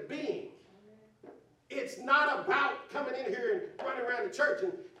state of being. It's not about coming in here and running around the church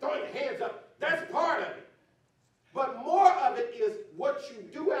and throwing your hands up. That's part of it. But more of it is what you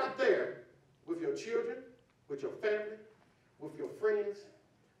do out there with your children, with your family, with your friends,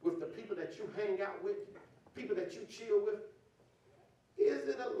 with the people that you hang out with, people that you chill with? Is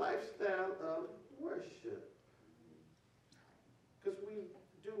it a lifestyle of worship? Because we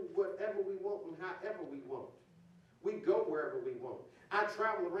do whatever we want and however we want. We go wherever we want. I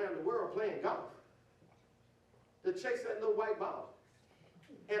travel around the world playing golf to chase that little white ball.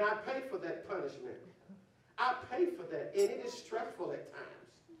 And I pay for that punishment. I pay for that. And it is stressful at times,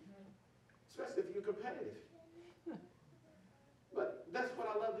 especially if you're competitive. But that's what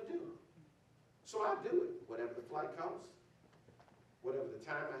I love to do. So I do it, whatever the flight costs, whatever the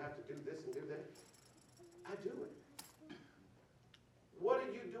time I have to do this and do that, I do it. What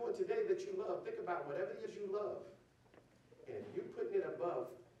are you doing today that you love? Think about whatever it is you love. And if you're putting it above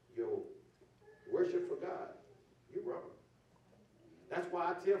your worship for God, you're wrong. That's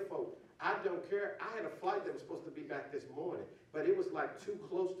why I tell folks, I don't care. I had a flight that was supposed to be back this morning, but it was like too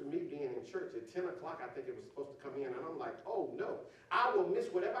close to me being in church. At 10 o'clock, I think it was supposed to come in, and I'm like, oh no. I will miss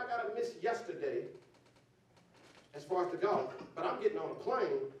whatever I got to miss yesterday as far as to go, but I'm getting on a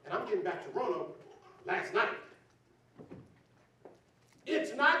plane, and I'm getting back to Roanoke last night.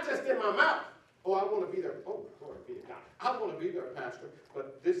 It's not just in my mouth. Oh, I want to be there. Oh, glory be to God. I want to be there, Pastor,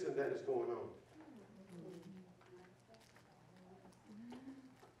 but this and that is going on.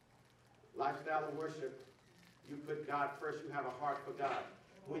 Lifestyle of worship, you put God first, you have a heart for God.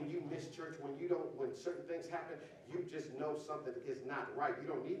 When you miss church, when certain things happen, you just know something is not right. You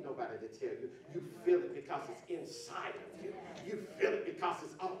don't need nobody to tell you. You feel it because it's inside of you. You feel it because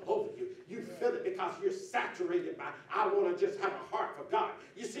it's all over you. You feel it because you're saturated by, I want to just have a heart for God.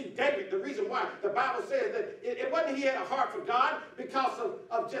 You see, David, the reason why the Bible says that it wasn't he had a heart for God because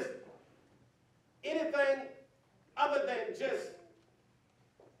of just anything other than just,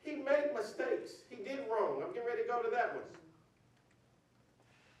 he made mistakes. He did wrong. I'm getting ready to go to that one.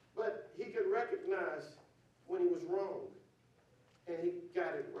 But he could recognize when he was wrong, and he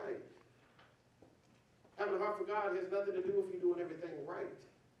got it right. Having a heart for God has nothing to do with you doing everything right.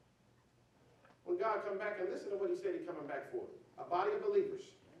 When God come back, and listen to what he said he's coming back for. A body of believers.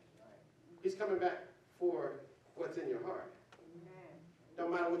 He's coming back for what's in your heart.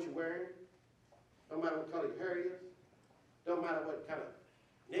 Don't matter what you're wearing. Don't matter what color your hair is. Don't matter what kind of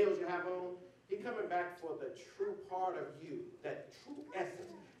nails you have on. He's coming back for the true part of you, that true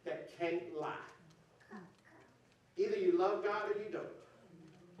essence that can't lie. Either you love God or you don't.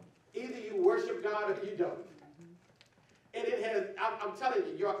 Either you worship God or you don't. And it has, I'm telling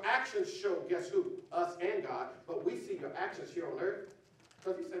you, your actions show, guess who? Us and God. But we see your actions here on earth.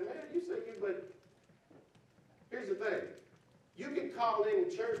 Because he said, man, you say you, but here's the thing. You can call in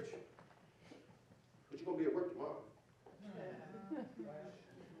church, but you're going to be at work tomorrow.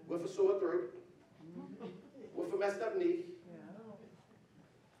 With a sore throat. With a messed up knee.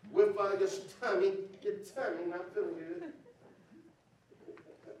 With your tummy not feeling good.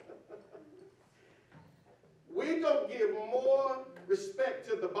 We're going to give more respect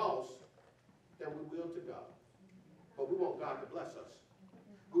to the boss than we will to God. But we want God to bless us.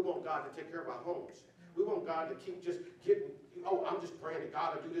 We want God to take care of our homes. We want God to keep just getting, oh, I'm just praying that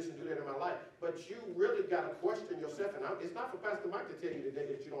God will do this and do that in my life. But you really got to question yourself. And it's not for Pastor Mike to tell you today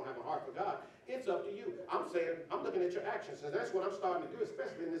that you don't have a heart for God. It's up to you. I'm saying, I'm looking at your actions. And that's what I'm starting to do,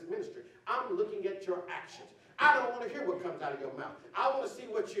 especially in this ministry. I'm looking at your actions. I don't want to hear what comes out of your mouth. I want to see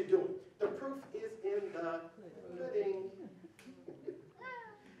what you're doing. The proof is in the pudding.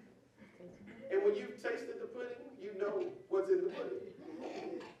 And when you've tasted the pudding, you know what's in the pudding.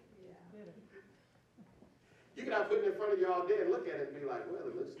 You can have pudding in front of you all day and look at it and be like, well,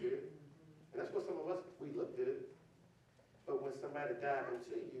 it looks good. And that's what some of us, we look good. But when somebody dives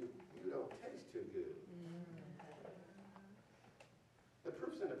into you, you don't taste too good. The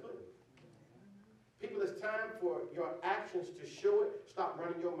proof's in the pudding. People, it's time for your actions to show it. Stop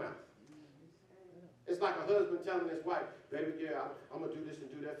running your mouth. It's like a husband telling his wife, baby, yeah, I'm going to do this and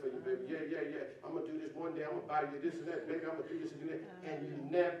do that for you, baby. Yeah. I'm going to do this one day. I'm going to buy you this and that. Baby, I'm going to do this and do that. And you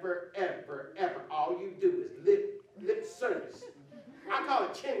never, ever, ever, all you do is lip service. I call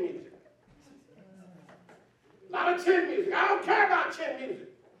it chin music. A lot of chin music. I don't care about chin music.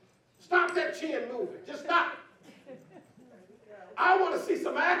 Stop that chin moving. Just stop. I want to see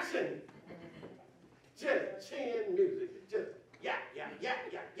some action. Just chin music. Just yeah.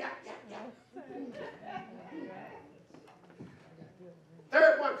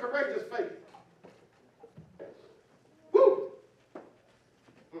 Third one, courageous faith. Woo!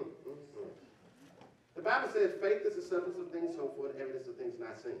 The Bible says faith is the substance of things hoped for, the evidence of things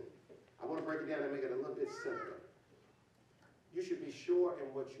not seen. I want to break it down and make it a little bit simpler. You should be sure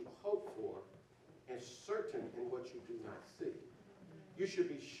in what you hope for and certain in what you do not see. You should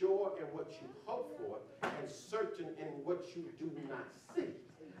be sure in what you hope for and certain in what you do not see.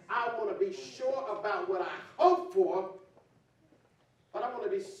 I want to be sure about what I hope for, but I want to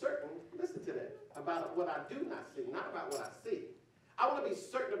be certain, listen to that, about what I do not see, not about what I see. I want to be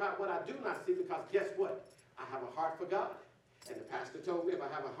certain about what I do not see because guess what? I have a heart for God. And the pastor told me if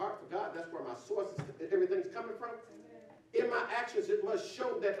I have a heart for God, that's where my sources, everything's coming from. In my actions, it must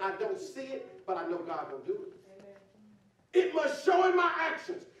show that I don't see it, but I know God will do it. It must show in my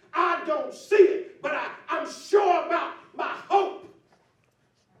actions. I don't see it, but I'm sure about my hope.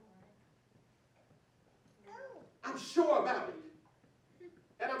 I'm sure about it.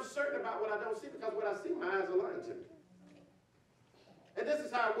 And I'm certain about what I don't see because what I see, my eyes are lying to me. And this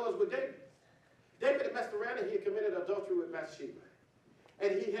is how it was with David. David had messed around and he had committed adultery with Bathsheba.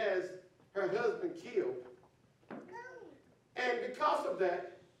 And he has her husband killed. And because of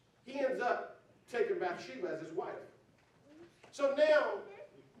that, he ends up taking Bathsheba as his wife. So now,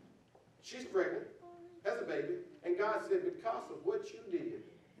 she's pregnant, has a baby, and God said, because of what you did,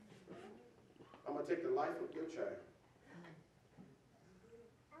 I'm going to take the life of your child.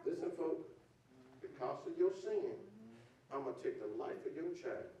 Listen, folks, because of your sin, I'm going to take the life of your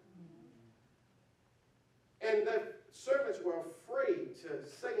child. And the servants were afraid to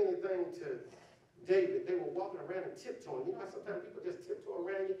say anything to David. They were walking around and tiptoeing. You know how sometimes people just tiptoe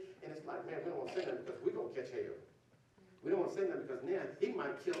around you, and it's like, man, we don't want to say nothing because we're going to catch hell. We don't want to say nothing because now he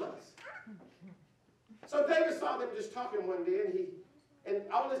might kill us. So David saw them just talking one day, and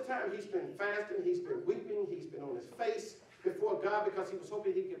all this time he's been fasting, he's been weeping, he's been on his face before God because he was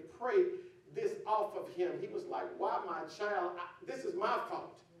hoping he could pray this off of him. He was like, why my child? This is my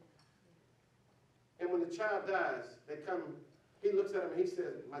fault. And when the child dies, he looks at him and he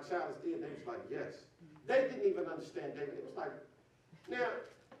says, my child is dead. And David's like, yes. They didn't even understand David. It was like, now,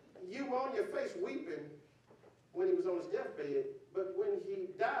 you were on your face weeping when he was on his deathbed, but when he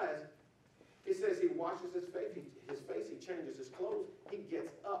dies, it says he washes his face, he changes his clothes, he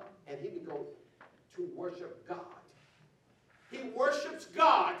gets up, and he would go to worship God. He worships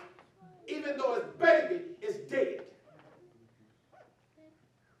God even though his baby is dead.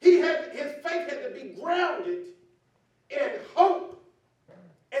 His faith had to be grounded in hope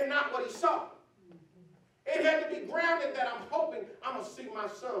and not what he saw. It had to be grounded that I'm hoping I'm going to see my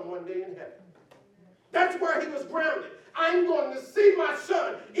son one day in heaven. That's where he was grounded. I'm going to see my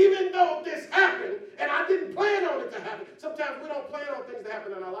son, even though this happened, and I didn't plan on it to happen. Sometimes we don't plan on things to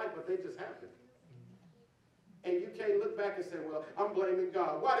happen in our life, but they just happen. And you can't look back and say, well, I'm blaming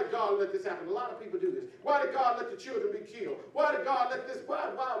God. Why did God let this happen? A lot of people do this. Why did God let the children be killed? Why did God let this? Why?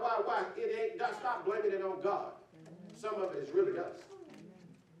 It ain't, stop blaming it on God. Some of it is really us.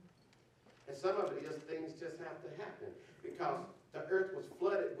 And some of it is things just have to happen. Because the earth was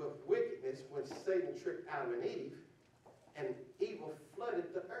flooded with wickedness when Satan tricked Adam and Eve, and evil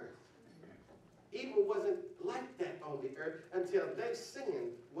flooded the earth. Evil wasn't like that on the earth until they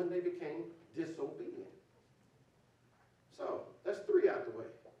sinned when they became disobedient. So, that's 3 out the way.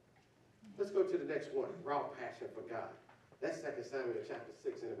 Let's go to the next one, raw passion for God. That's 2 Samuel chapter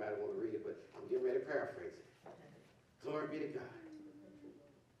 6. Anybody want to read it, but I'm getting ready to paraphrase it. Glory be to God.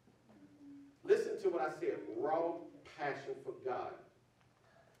 Listen to what I said, raw passion for God.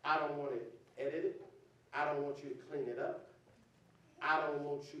 I don't want to edit it. I don't want you to clean it up. I don't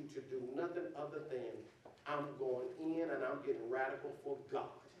want you to do nothing other than I'm going in and I'm getting radical for God.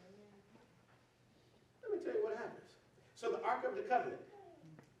 Let me tell you what happens. So the Ark of the Covenant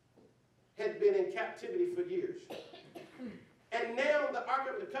had been in captivity for years. And now the Ark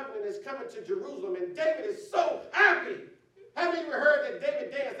of the Covenant is coming to Jerusalem, and David is so happy. Have you ever heard that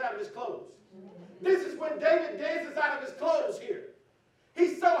David danced out of his clothes? This is when David dances out of his clothes here.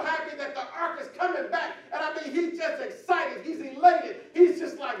 He's so happy that the ark is coming back. And I mean, he's just excited. He's elated. He's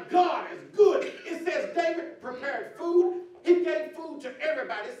just like, God is good. It says David prepared food. He gave food to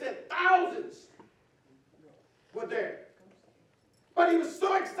everybody. It said thousands were there. But he was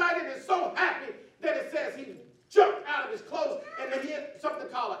so excited and so happy that it says he jumped out of his clothes and then he had something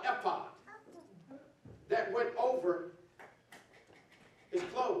called an ephod that went over his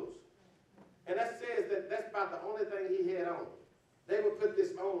clothes. And that says that that's about the only thing he had on. They would put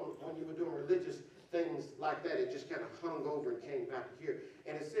this on when you were doing religious things like that. It just kind of hung over and came back here.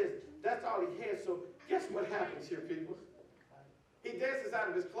 And it says that's all he had. So guess what happens here, people? He dances out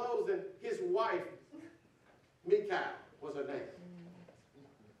of his clothes, and his wife, Michal, was her name.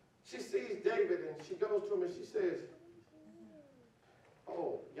 She sees David, and she goes to him, and she says,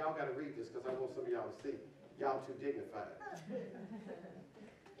 oh, y'all got to read this because I want some of y'all to see. Y'all too dignified.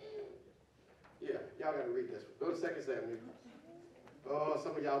 Yeah, y'all got to read this one. Go to 2 Samuel. Oh,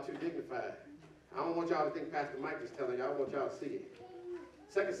 some of y'all too dignified. I don't want y'all to think Pastor Mike is telling y'all. I want y'all to see it.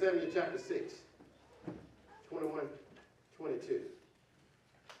 2 Samuel chapter 6, 21, 22.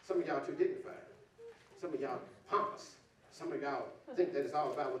 Some of y'all too dignified. Some of y'all pompous. Some of y'all think that it's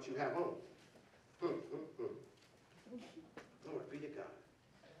all about what you have on. Glory be to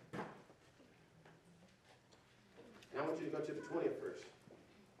God. And I want you to go to the 20th verse.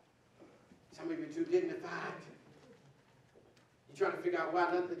 Some of you are too dignified. You're trying to figure out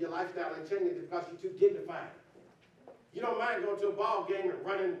why nothing your lifestyle ain't changing because you're too dignified. You don't mind going to a ball game and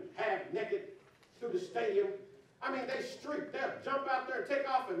running half naked through the stadium. I mean, they streak. They'll jump out there and take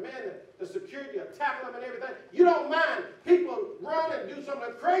off, and man, the security will tackle them and everything. You don't mind people run and do some of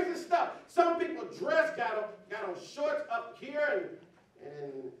the crazy stuff. Some people dress, got on shorts up here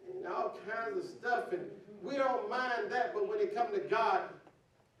and all kinds of stuff, and we don't mind that. But when it comes to God,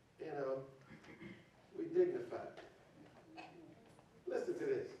 you know, we dignify. Listen to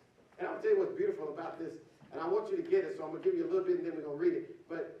this. And I'll tell you what's beautiful about this. And I want you to get it, so I'm going to give you a little bit and then we're going to read it.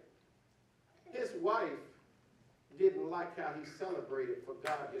 But his wife didn't like how he celebrated for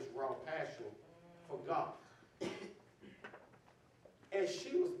God his raw passion for God. And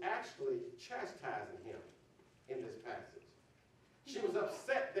she was actually chastising him in this passage. She was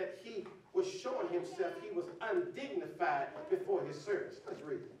upset that he was showing himself he was undignified before his servants. Let's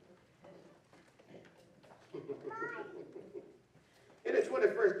read it. In the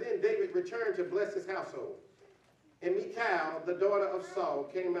 21st, then David returned to bless his household. And Michal, the daughter of Saul,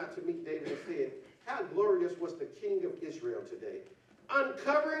 came out to meet David and said, how glorious was the king of Israel today,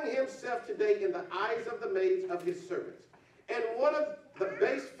 uncovering himself today in the eyes of the maids of his servants. And one of the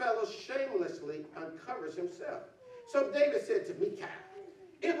base fellows shamelessly uncovers himself. So David said to Michal,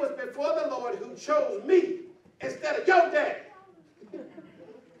 it was before the Lord who chose me instead of your dad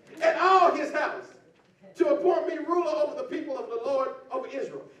and all his house to appoint me ruler over the people of the Lord, over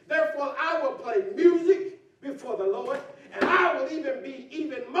Israel. Therefore, I will play music before the Lord, and I will even be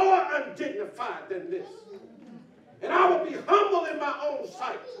even more undignified than this. And I will be humble in my own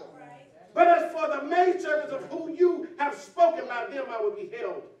sight. But as for the maidservants of whom you have spoken, by them I will be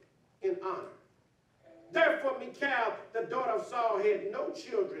held in honor. Therefore, Michal, the daughter of Saul, had no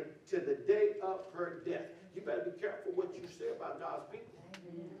children to the day of her death. You better be careful what you say about God's people.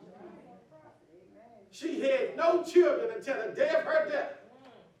 She had no children until the day of her death.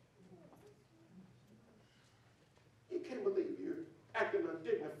 You can't believe you're acting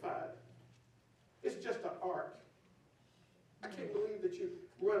undignified. It's just an ark. I can't believe that you're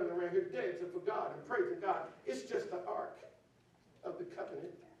running around here dancing for God and praising God. It's just the ark of the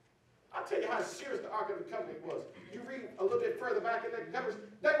covenant. I'll tell you how serious the ark of the covenant was. You read a little bit further back in the covenant,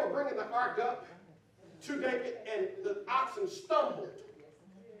 they were bringing the ark up to David, and the oxen stumbled.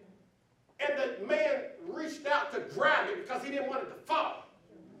 And the man reached out to grab it because he didn't want it to fall.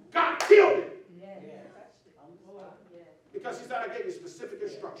 God killed it. Because he said, I gave you specific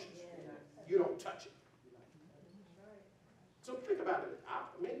instructions. You don't touch it. So think about it.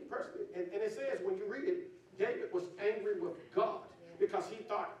 Me personally, and it says when you read it, David was angry with God because he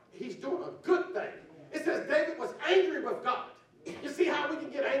thought he's doing a good thing. It says David was angry with God. You see how we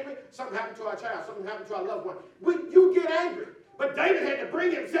can get angry? Something happened to our child. Something happened to our loved one. You get angry. But David had to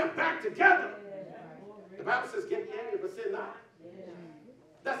bring himself back together. The Bible says, get angry, but sin not.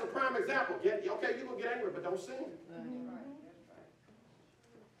 That's a prime example. Okay, you're going to get angry, but don't sin.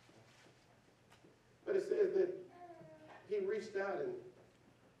 But it says that he reached out and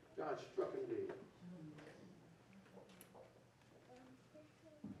God struck him dead.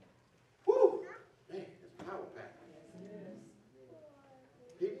 Whew! Man, it's power packed.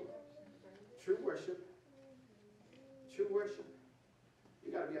 People, true worship,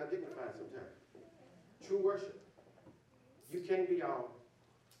 you got to be undignified sometimes. True worship. You can't be all.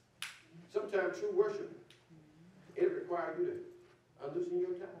 Sometimes true worship, it requires you to unloosen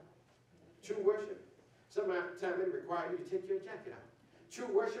your tie. True worship, sometimes it requires you to take your jacket off. True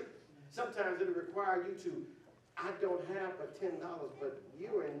worship, sometimes it requires you to, I don't have but $10, but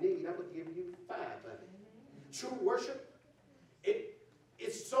you're in need, I'm going to give you $5 of it. True worship,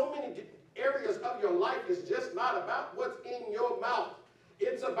 it's so many areas of your life. Is just not about what's in your mouth.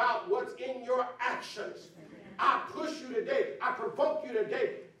 It's about what's in your actions. I push you today. I provoke you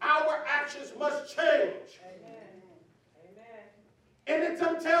today. Our actions must change. Amen. And it's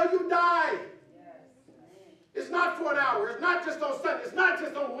until you die. It's not for an hour. It's not just on Sunday. It's not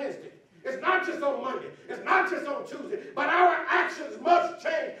just on Wednesday. It's not just on Monday. It's not just on Tuesday. But our actions must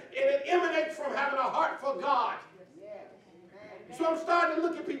change. And it emanates from having a heart for God. So I'm starting to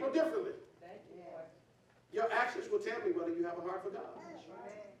look at people differently. Your actions will tell me whether you have a heart for God.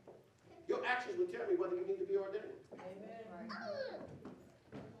 Your actions will tell me whether you need to be ordained.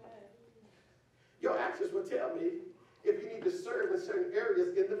 Your actions will tell me if you need to serve in certain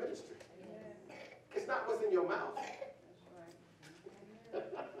areas in the ministry. It's not what's in your mouth.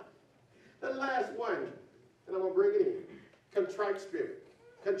 contrite spirit,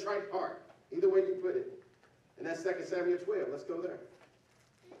 contrite heart, either way you put it. And that's 2 Samuel 12. Let's go there.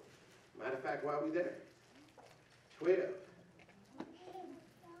 Matter of fact, while we're there, 12.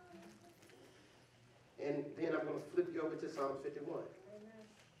 And then I'm going to flip you over to Psalm 51.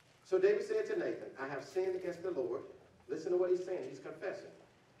 So David said to Nathan, I have sinned against the Lord. Listen to what he's saying. He's confessing.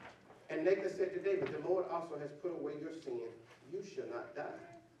 And Nathan said to David, the Lord also has put away your sin. You shall not die.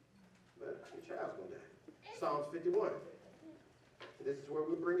 But your child's going to die. Psalms 51. This is where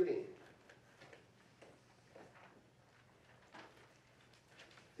we bring it in.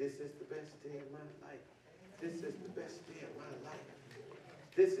 This is the best day of my life. This is the best day of my life.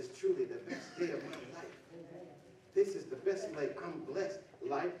 This is truly the best day of my life. This is the best life. I'm blessed.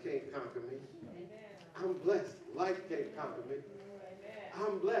 Life can't conquer me. I'm blessed. Life can't conquer me.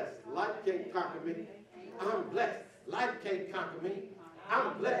 I'm blessed. Life can't conquer me. I'm blessed. Life can't conquer me.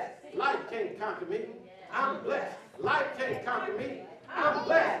 I'm blessed. Life can't conquer me. I'm blessed. Life can't conquer me. I'm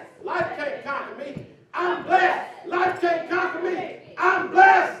blessed. Life can't conquer me. I'm blessed. Life can't conquer me. I'm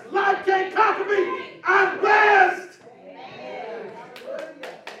blessed. Life can't conquer me. I'm blessed.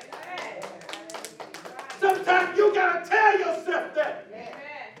 Sometimes you got to tell yourself that.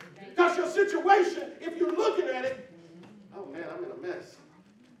 Because your situation, if you're looking at it, oh man, I'm in a mess.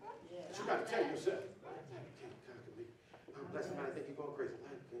 But you got to tell yourself, life can't conquer me. I'm blessed. Somebody think you're going crazy.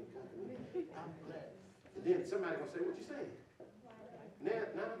 Life can't conquer me. I'm blessed. And then somebody going to say, what you saying? No.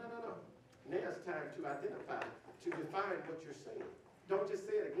 Now it's time to identify, to define what you're saying. Don't just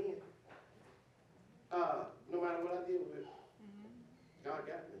say it again. No matter what I deal with, God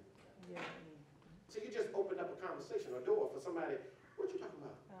got me. So you just opened up a conversation, a door for somebody. What you talking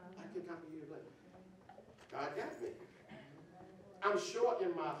about? I can conquer you later. God got me. I'm short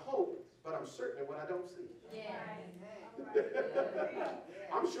in my hope, but I'm certain in what I don't see.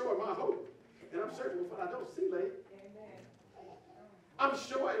 I'm sure in my hope, and I'm certain in what I don't see, lady. I'm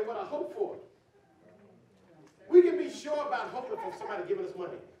sure in what I hope for. We can be sure about hoping for somebody giving us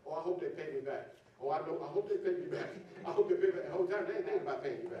money. Oh, I hope they pay me back. Oh, I hope they pay me back. I hope they pay me back. The whole time they ain't thinking about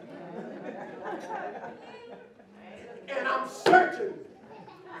paying you back. And I'm certain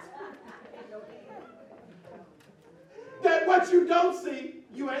that what you don't see,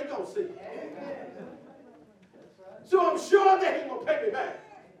 you ain't going to see. So I'm sure that he's going to pay me back.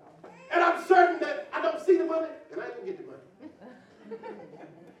 And I'm certain that I don't see the money, and I ain't going to get the money.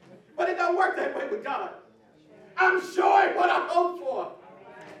 But it don't work that way with God. I'm sure in what I hope for,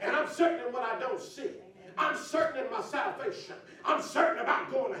 and I'm certain in what I don't see. I'm certain in my salvation. I'm certain about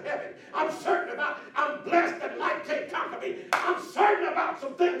going to heaven. I'm certain about, I'm blessed that life can't conquer me. I'm certain about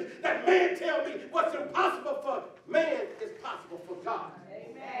some things that man tell me what's impossible for man is possible for God.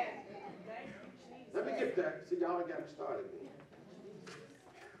 Amen. Let me get there. See, y'all got me started.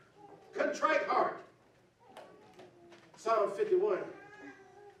 Contrite heart. Psalm 51.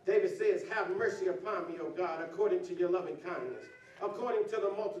 David says, have mercy upon me, O God, according to your loving kindness, according to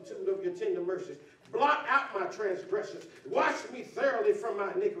the multitude of your tender mercies. Blot out my transgressions. Wash me thoroughly from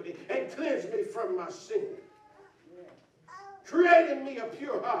my iniquity and cleanse me from my sin. Create in me a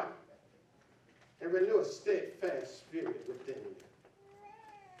pure heart and renew a steadfast spirit within me.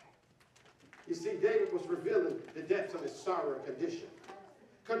 You see, David was revealing the depths of his sorrow and condition.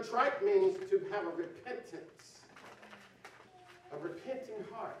 Contrite means to have a repentance, a repenting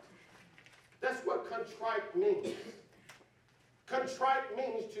heart. That's what contrite means. Contrite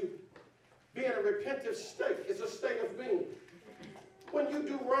means to be in a repentant state. It's a state of being. When you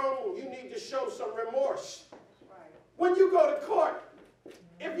do wrong, you need to show some remorse. When you go to court,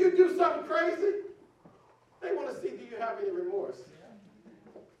 if you do something crazy, they want to see, do you have any remorse?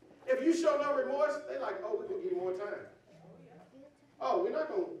 If you show no remorse, they're like, oh, we're going to give you more time. Oh, we're not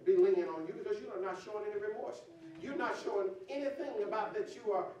going to be lenient on you because you are not showing any remorse. You're not showing anything about that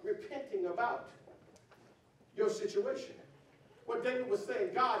you are repenting about your situation. What David was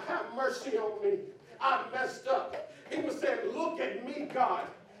saying, God, have mercy on me. I've messed up. He was saying, look at me, God.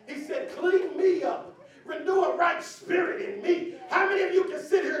 He said, clean me up. Renew a right spirit in me. How many of you can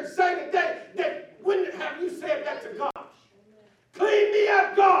sit here and say today that when have you said that to God? Clean me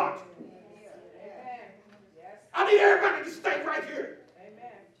up, God. I need everybody to stay right here.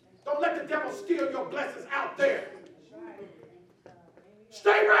 Don't let the devil steal your blessings out there.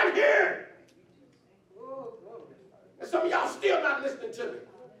 Stay right here. And some of y'all still not listening to me.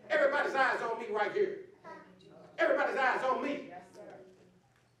 Everybody's eyes on me right here. Everybody's eyes on me.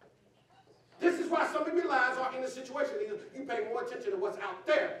 This is why some of your lives are in a situation. You pay more attention to what's out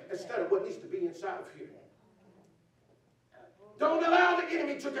there instead of what needs to be inside of here. Don't allow the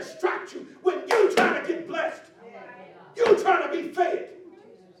enemy to distract you when you're trying to get blessed. You're trying to be fed.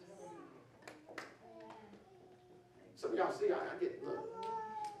 Some of y'all see,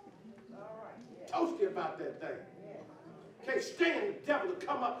 about that thing. Can't stand the devil to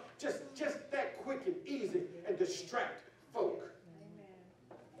come up just that quick and easy and distract folk.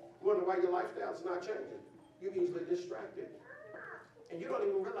 Wonder why your lifestyle's not changing. You're easily distracted. And you don't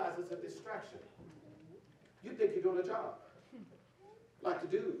even realize it's a distraction. You think you're doing a job. Like the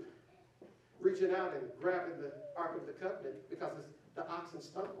dude reaching out and grabbing the Ark of the Covenant because the oxen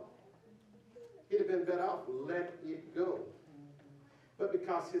stumbled. He'd have been better off let it go. But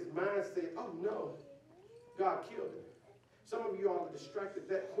because his mind said, oh no, God killed him. Some of you all are distracted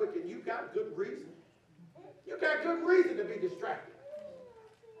that quick, and you got good reason. You got good reason to be distracted.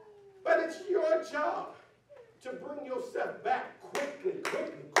 But it's your job to bring yourself back quickly.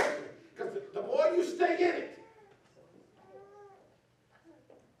 Because the more you stay in it,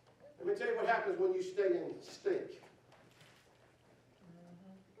 let me tell you what happens when you stay in stink.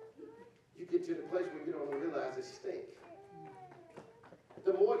 You get to the place where you don't even realize it stink.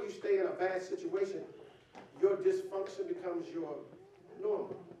 The more you stay in a bad situation, your dysfunction becomes your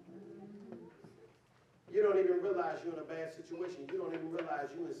normal. You don't even realize you're in a bad situation. You don't even realize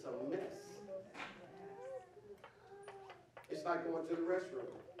you're in some mess. It's like going to the restroom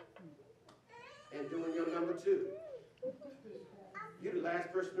and doing your number 2. You're the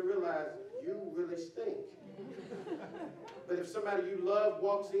last person to realize you really stink. But if somebody you love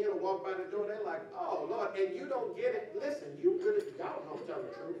walks in or walks by the door, they're like, oh, Lord, and you don't get it. Listen, you really, y'all don't tell the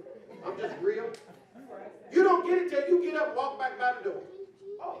truth. I'm just real. You don't get it till you get up and walk back by the door.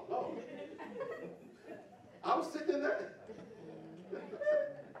 Oh, Lord. I was sitting in there.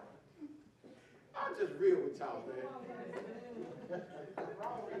 I'm just real with y'all, man.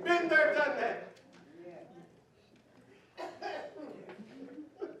 Been there, done that.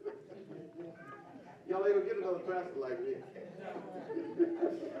 Y'all ain't gonna get another pastor like me.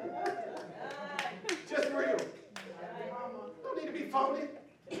 Just real. Don't need to be phony.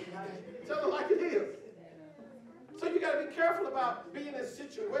 Tell it like it is. So you got to be careful about being in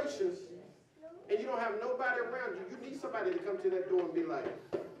situations and you don't have nobody around you. You need somebody to come to that door and be like,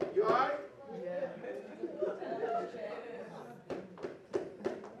 you all right?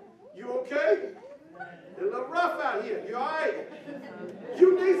 You okay? It's a little rough out here. You all right?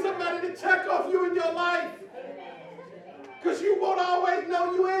 You need somebody to check off you in your life. Because you won't always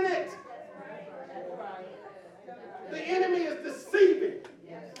know you in it. The enemy is deceiving.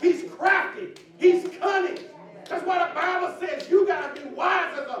 He's crafty. He's cunning. That's why the Bible says you got to be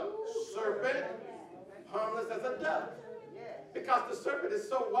wise as a serpent, harmless as a dove. Because the serpent is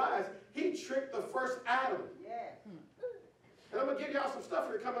so wise, he tricked the first Adam. And I'm going to give y'all some stuff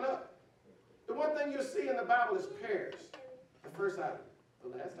here coming up. The one thing you'll see in the Bible is pairs. The first Adam, the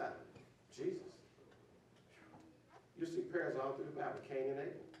last Adam, Jesus. You see pairs all through the Bible. Cain and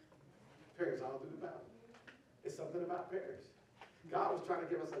Abel. Pairs all through the Bible. It's something about pairs. God was trying to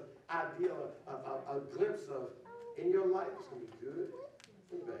give us an idea, a glimpse of, in your life, it's going to be good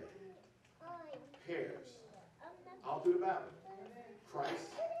and bad. Pairs. All through the Bible.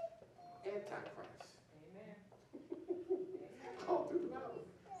 Christ, Antichrist. All through the Bible.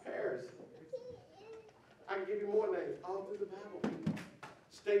 Pairs. I can give you more names. All through the Bible.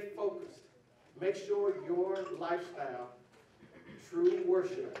 Stay focused. Make sure your lifestyle, true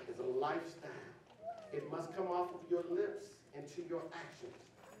worship, is a lifestyle. It must come off of your lips into your actions.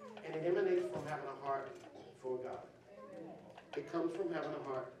 And it emanates from having a heart for God. It comes from having a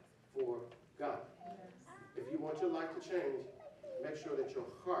heart for God. If you want your life to change, make sure that your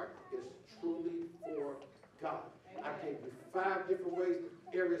heart is truly for God. I gave you 5 different ways,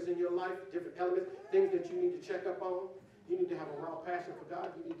 areas in your life, different elements, things that you need to check up on. You need to have a raw passion for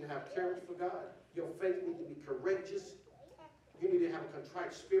God. You need to have courage for God. Your faith needs to be courageous. You need to have a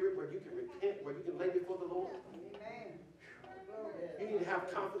contrite spirit where you can repent, where you can lay before the Lord. Amen. You need to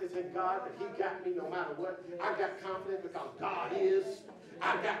have confidence in God that He got me no matter what. I got confidence because God is.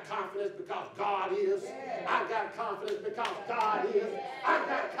 I got confidence because God is. I got confidence because God is. I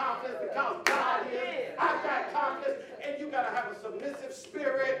got confidence because God is. I got confidence. And you got to have a submissive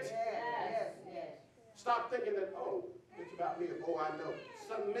spirit. Stop thinking that, oh, it's about me. Oh, I know.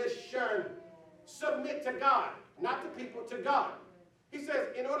 Submission. Submit to God. Not to people, to God. He says,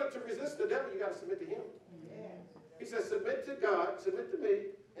 in order to resist the devil, you got to submit to Him. He says, submit to God, submit to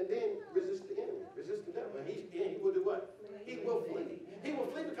me, and then resist the enemy. Resist the devil. And he will do what? He will flee. He will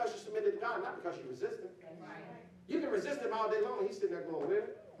flee because you submitted to God, not because you resist Him. You can resist Him all day long. He's sitting there going, well,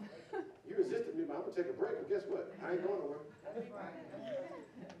 you resisted me, but I'm going to take a break. And guess what? I ain't going nowhere.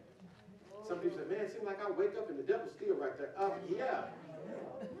 Some people say, man, it seems like I wake up and the devil's still right there. Yeah.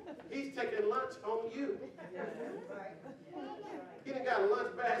 He's taking lunch on you. He done got a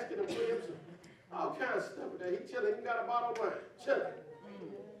lunch basket and ribs and all kinds of stuff there. He chilling. He got a bottle of wine. Chilling.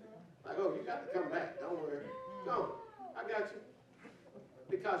 Like, oh, you got to come back. Don't worry. No, I got you.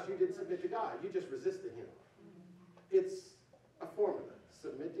 Because you didn't submit to God. You just resisted him. It's a formula.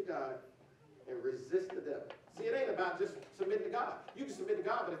 Submit to God and resist the devil. See, it ain't about just submitting to God. You can submit to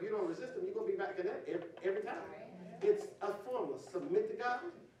God, but if you don't resist him, you're going to be back in that every time. It's a formula. Submit to God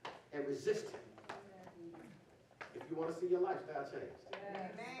and resist him. If you want to see your lifestyle change.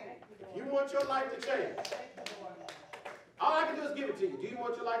 If you want your life to change, all I can do is give it to you. Do you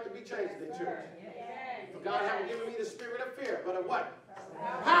want your life to be changed in church? For God haven't given me the spirit of fear, but of what?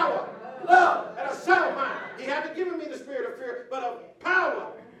 Power, love, and a sound mind. He hasn't given me the spirit of fear, but of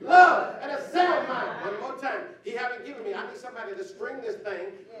power, love, and a sound mind. One more time. He haven't given me. I need somebody to string this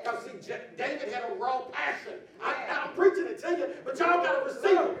thing. Because see, David had a raw passion. I'm preaching it to you, but y'all got to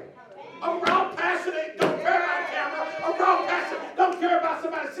receive it. A raw passion don't care about camera. A raw passion don't care about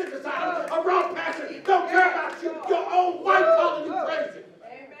somebody sitting beside him. A raw passion don't care about your own wife calling you crazy.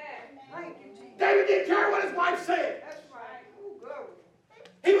 Amen. David didn't care what his wife said. That's right.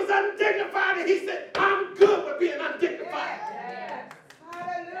 He was undignified, and he said, I'm good with being undignified. Yes.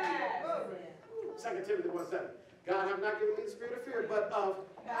 Hallelujah. 2 Timothy 1:7. God have not given me the spirit of fear, but of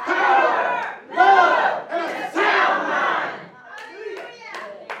power, love, and a sound mind.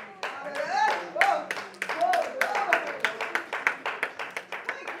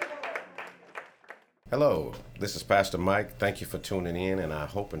 Hello, this is Pastor Mike. Thank you for tuning in, and I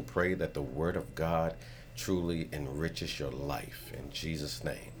hope and pray that the Word of God truly enriches your life. In Jesus'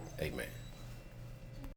 name, amen.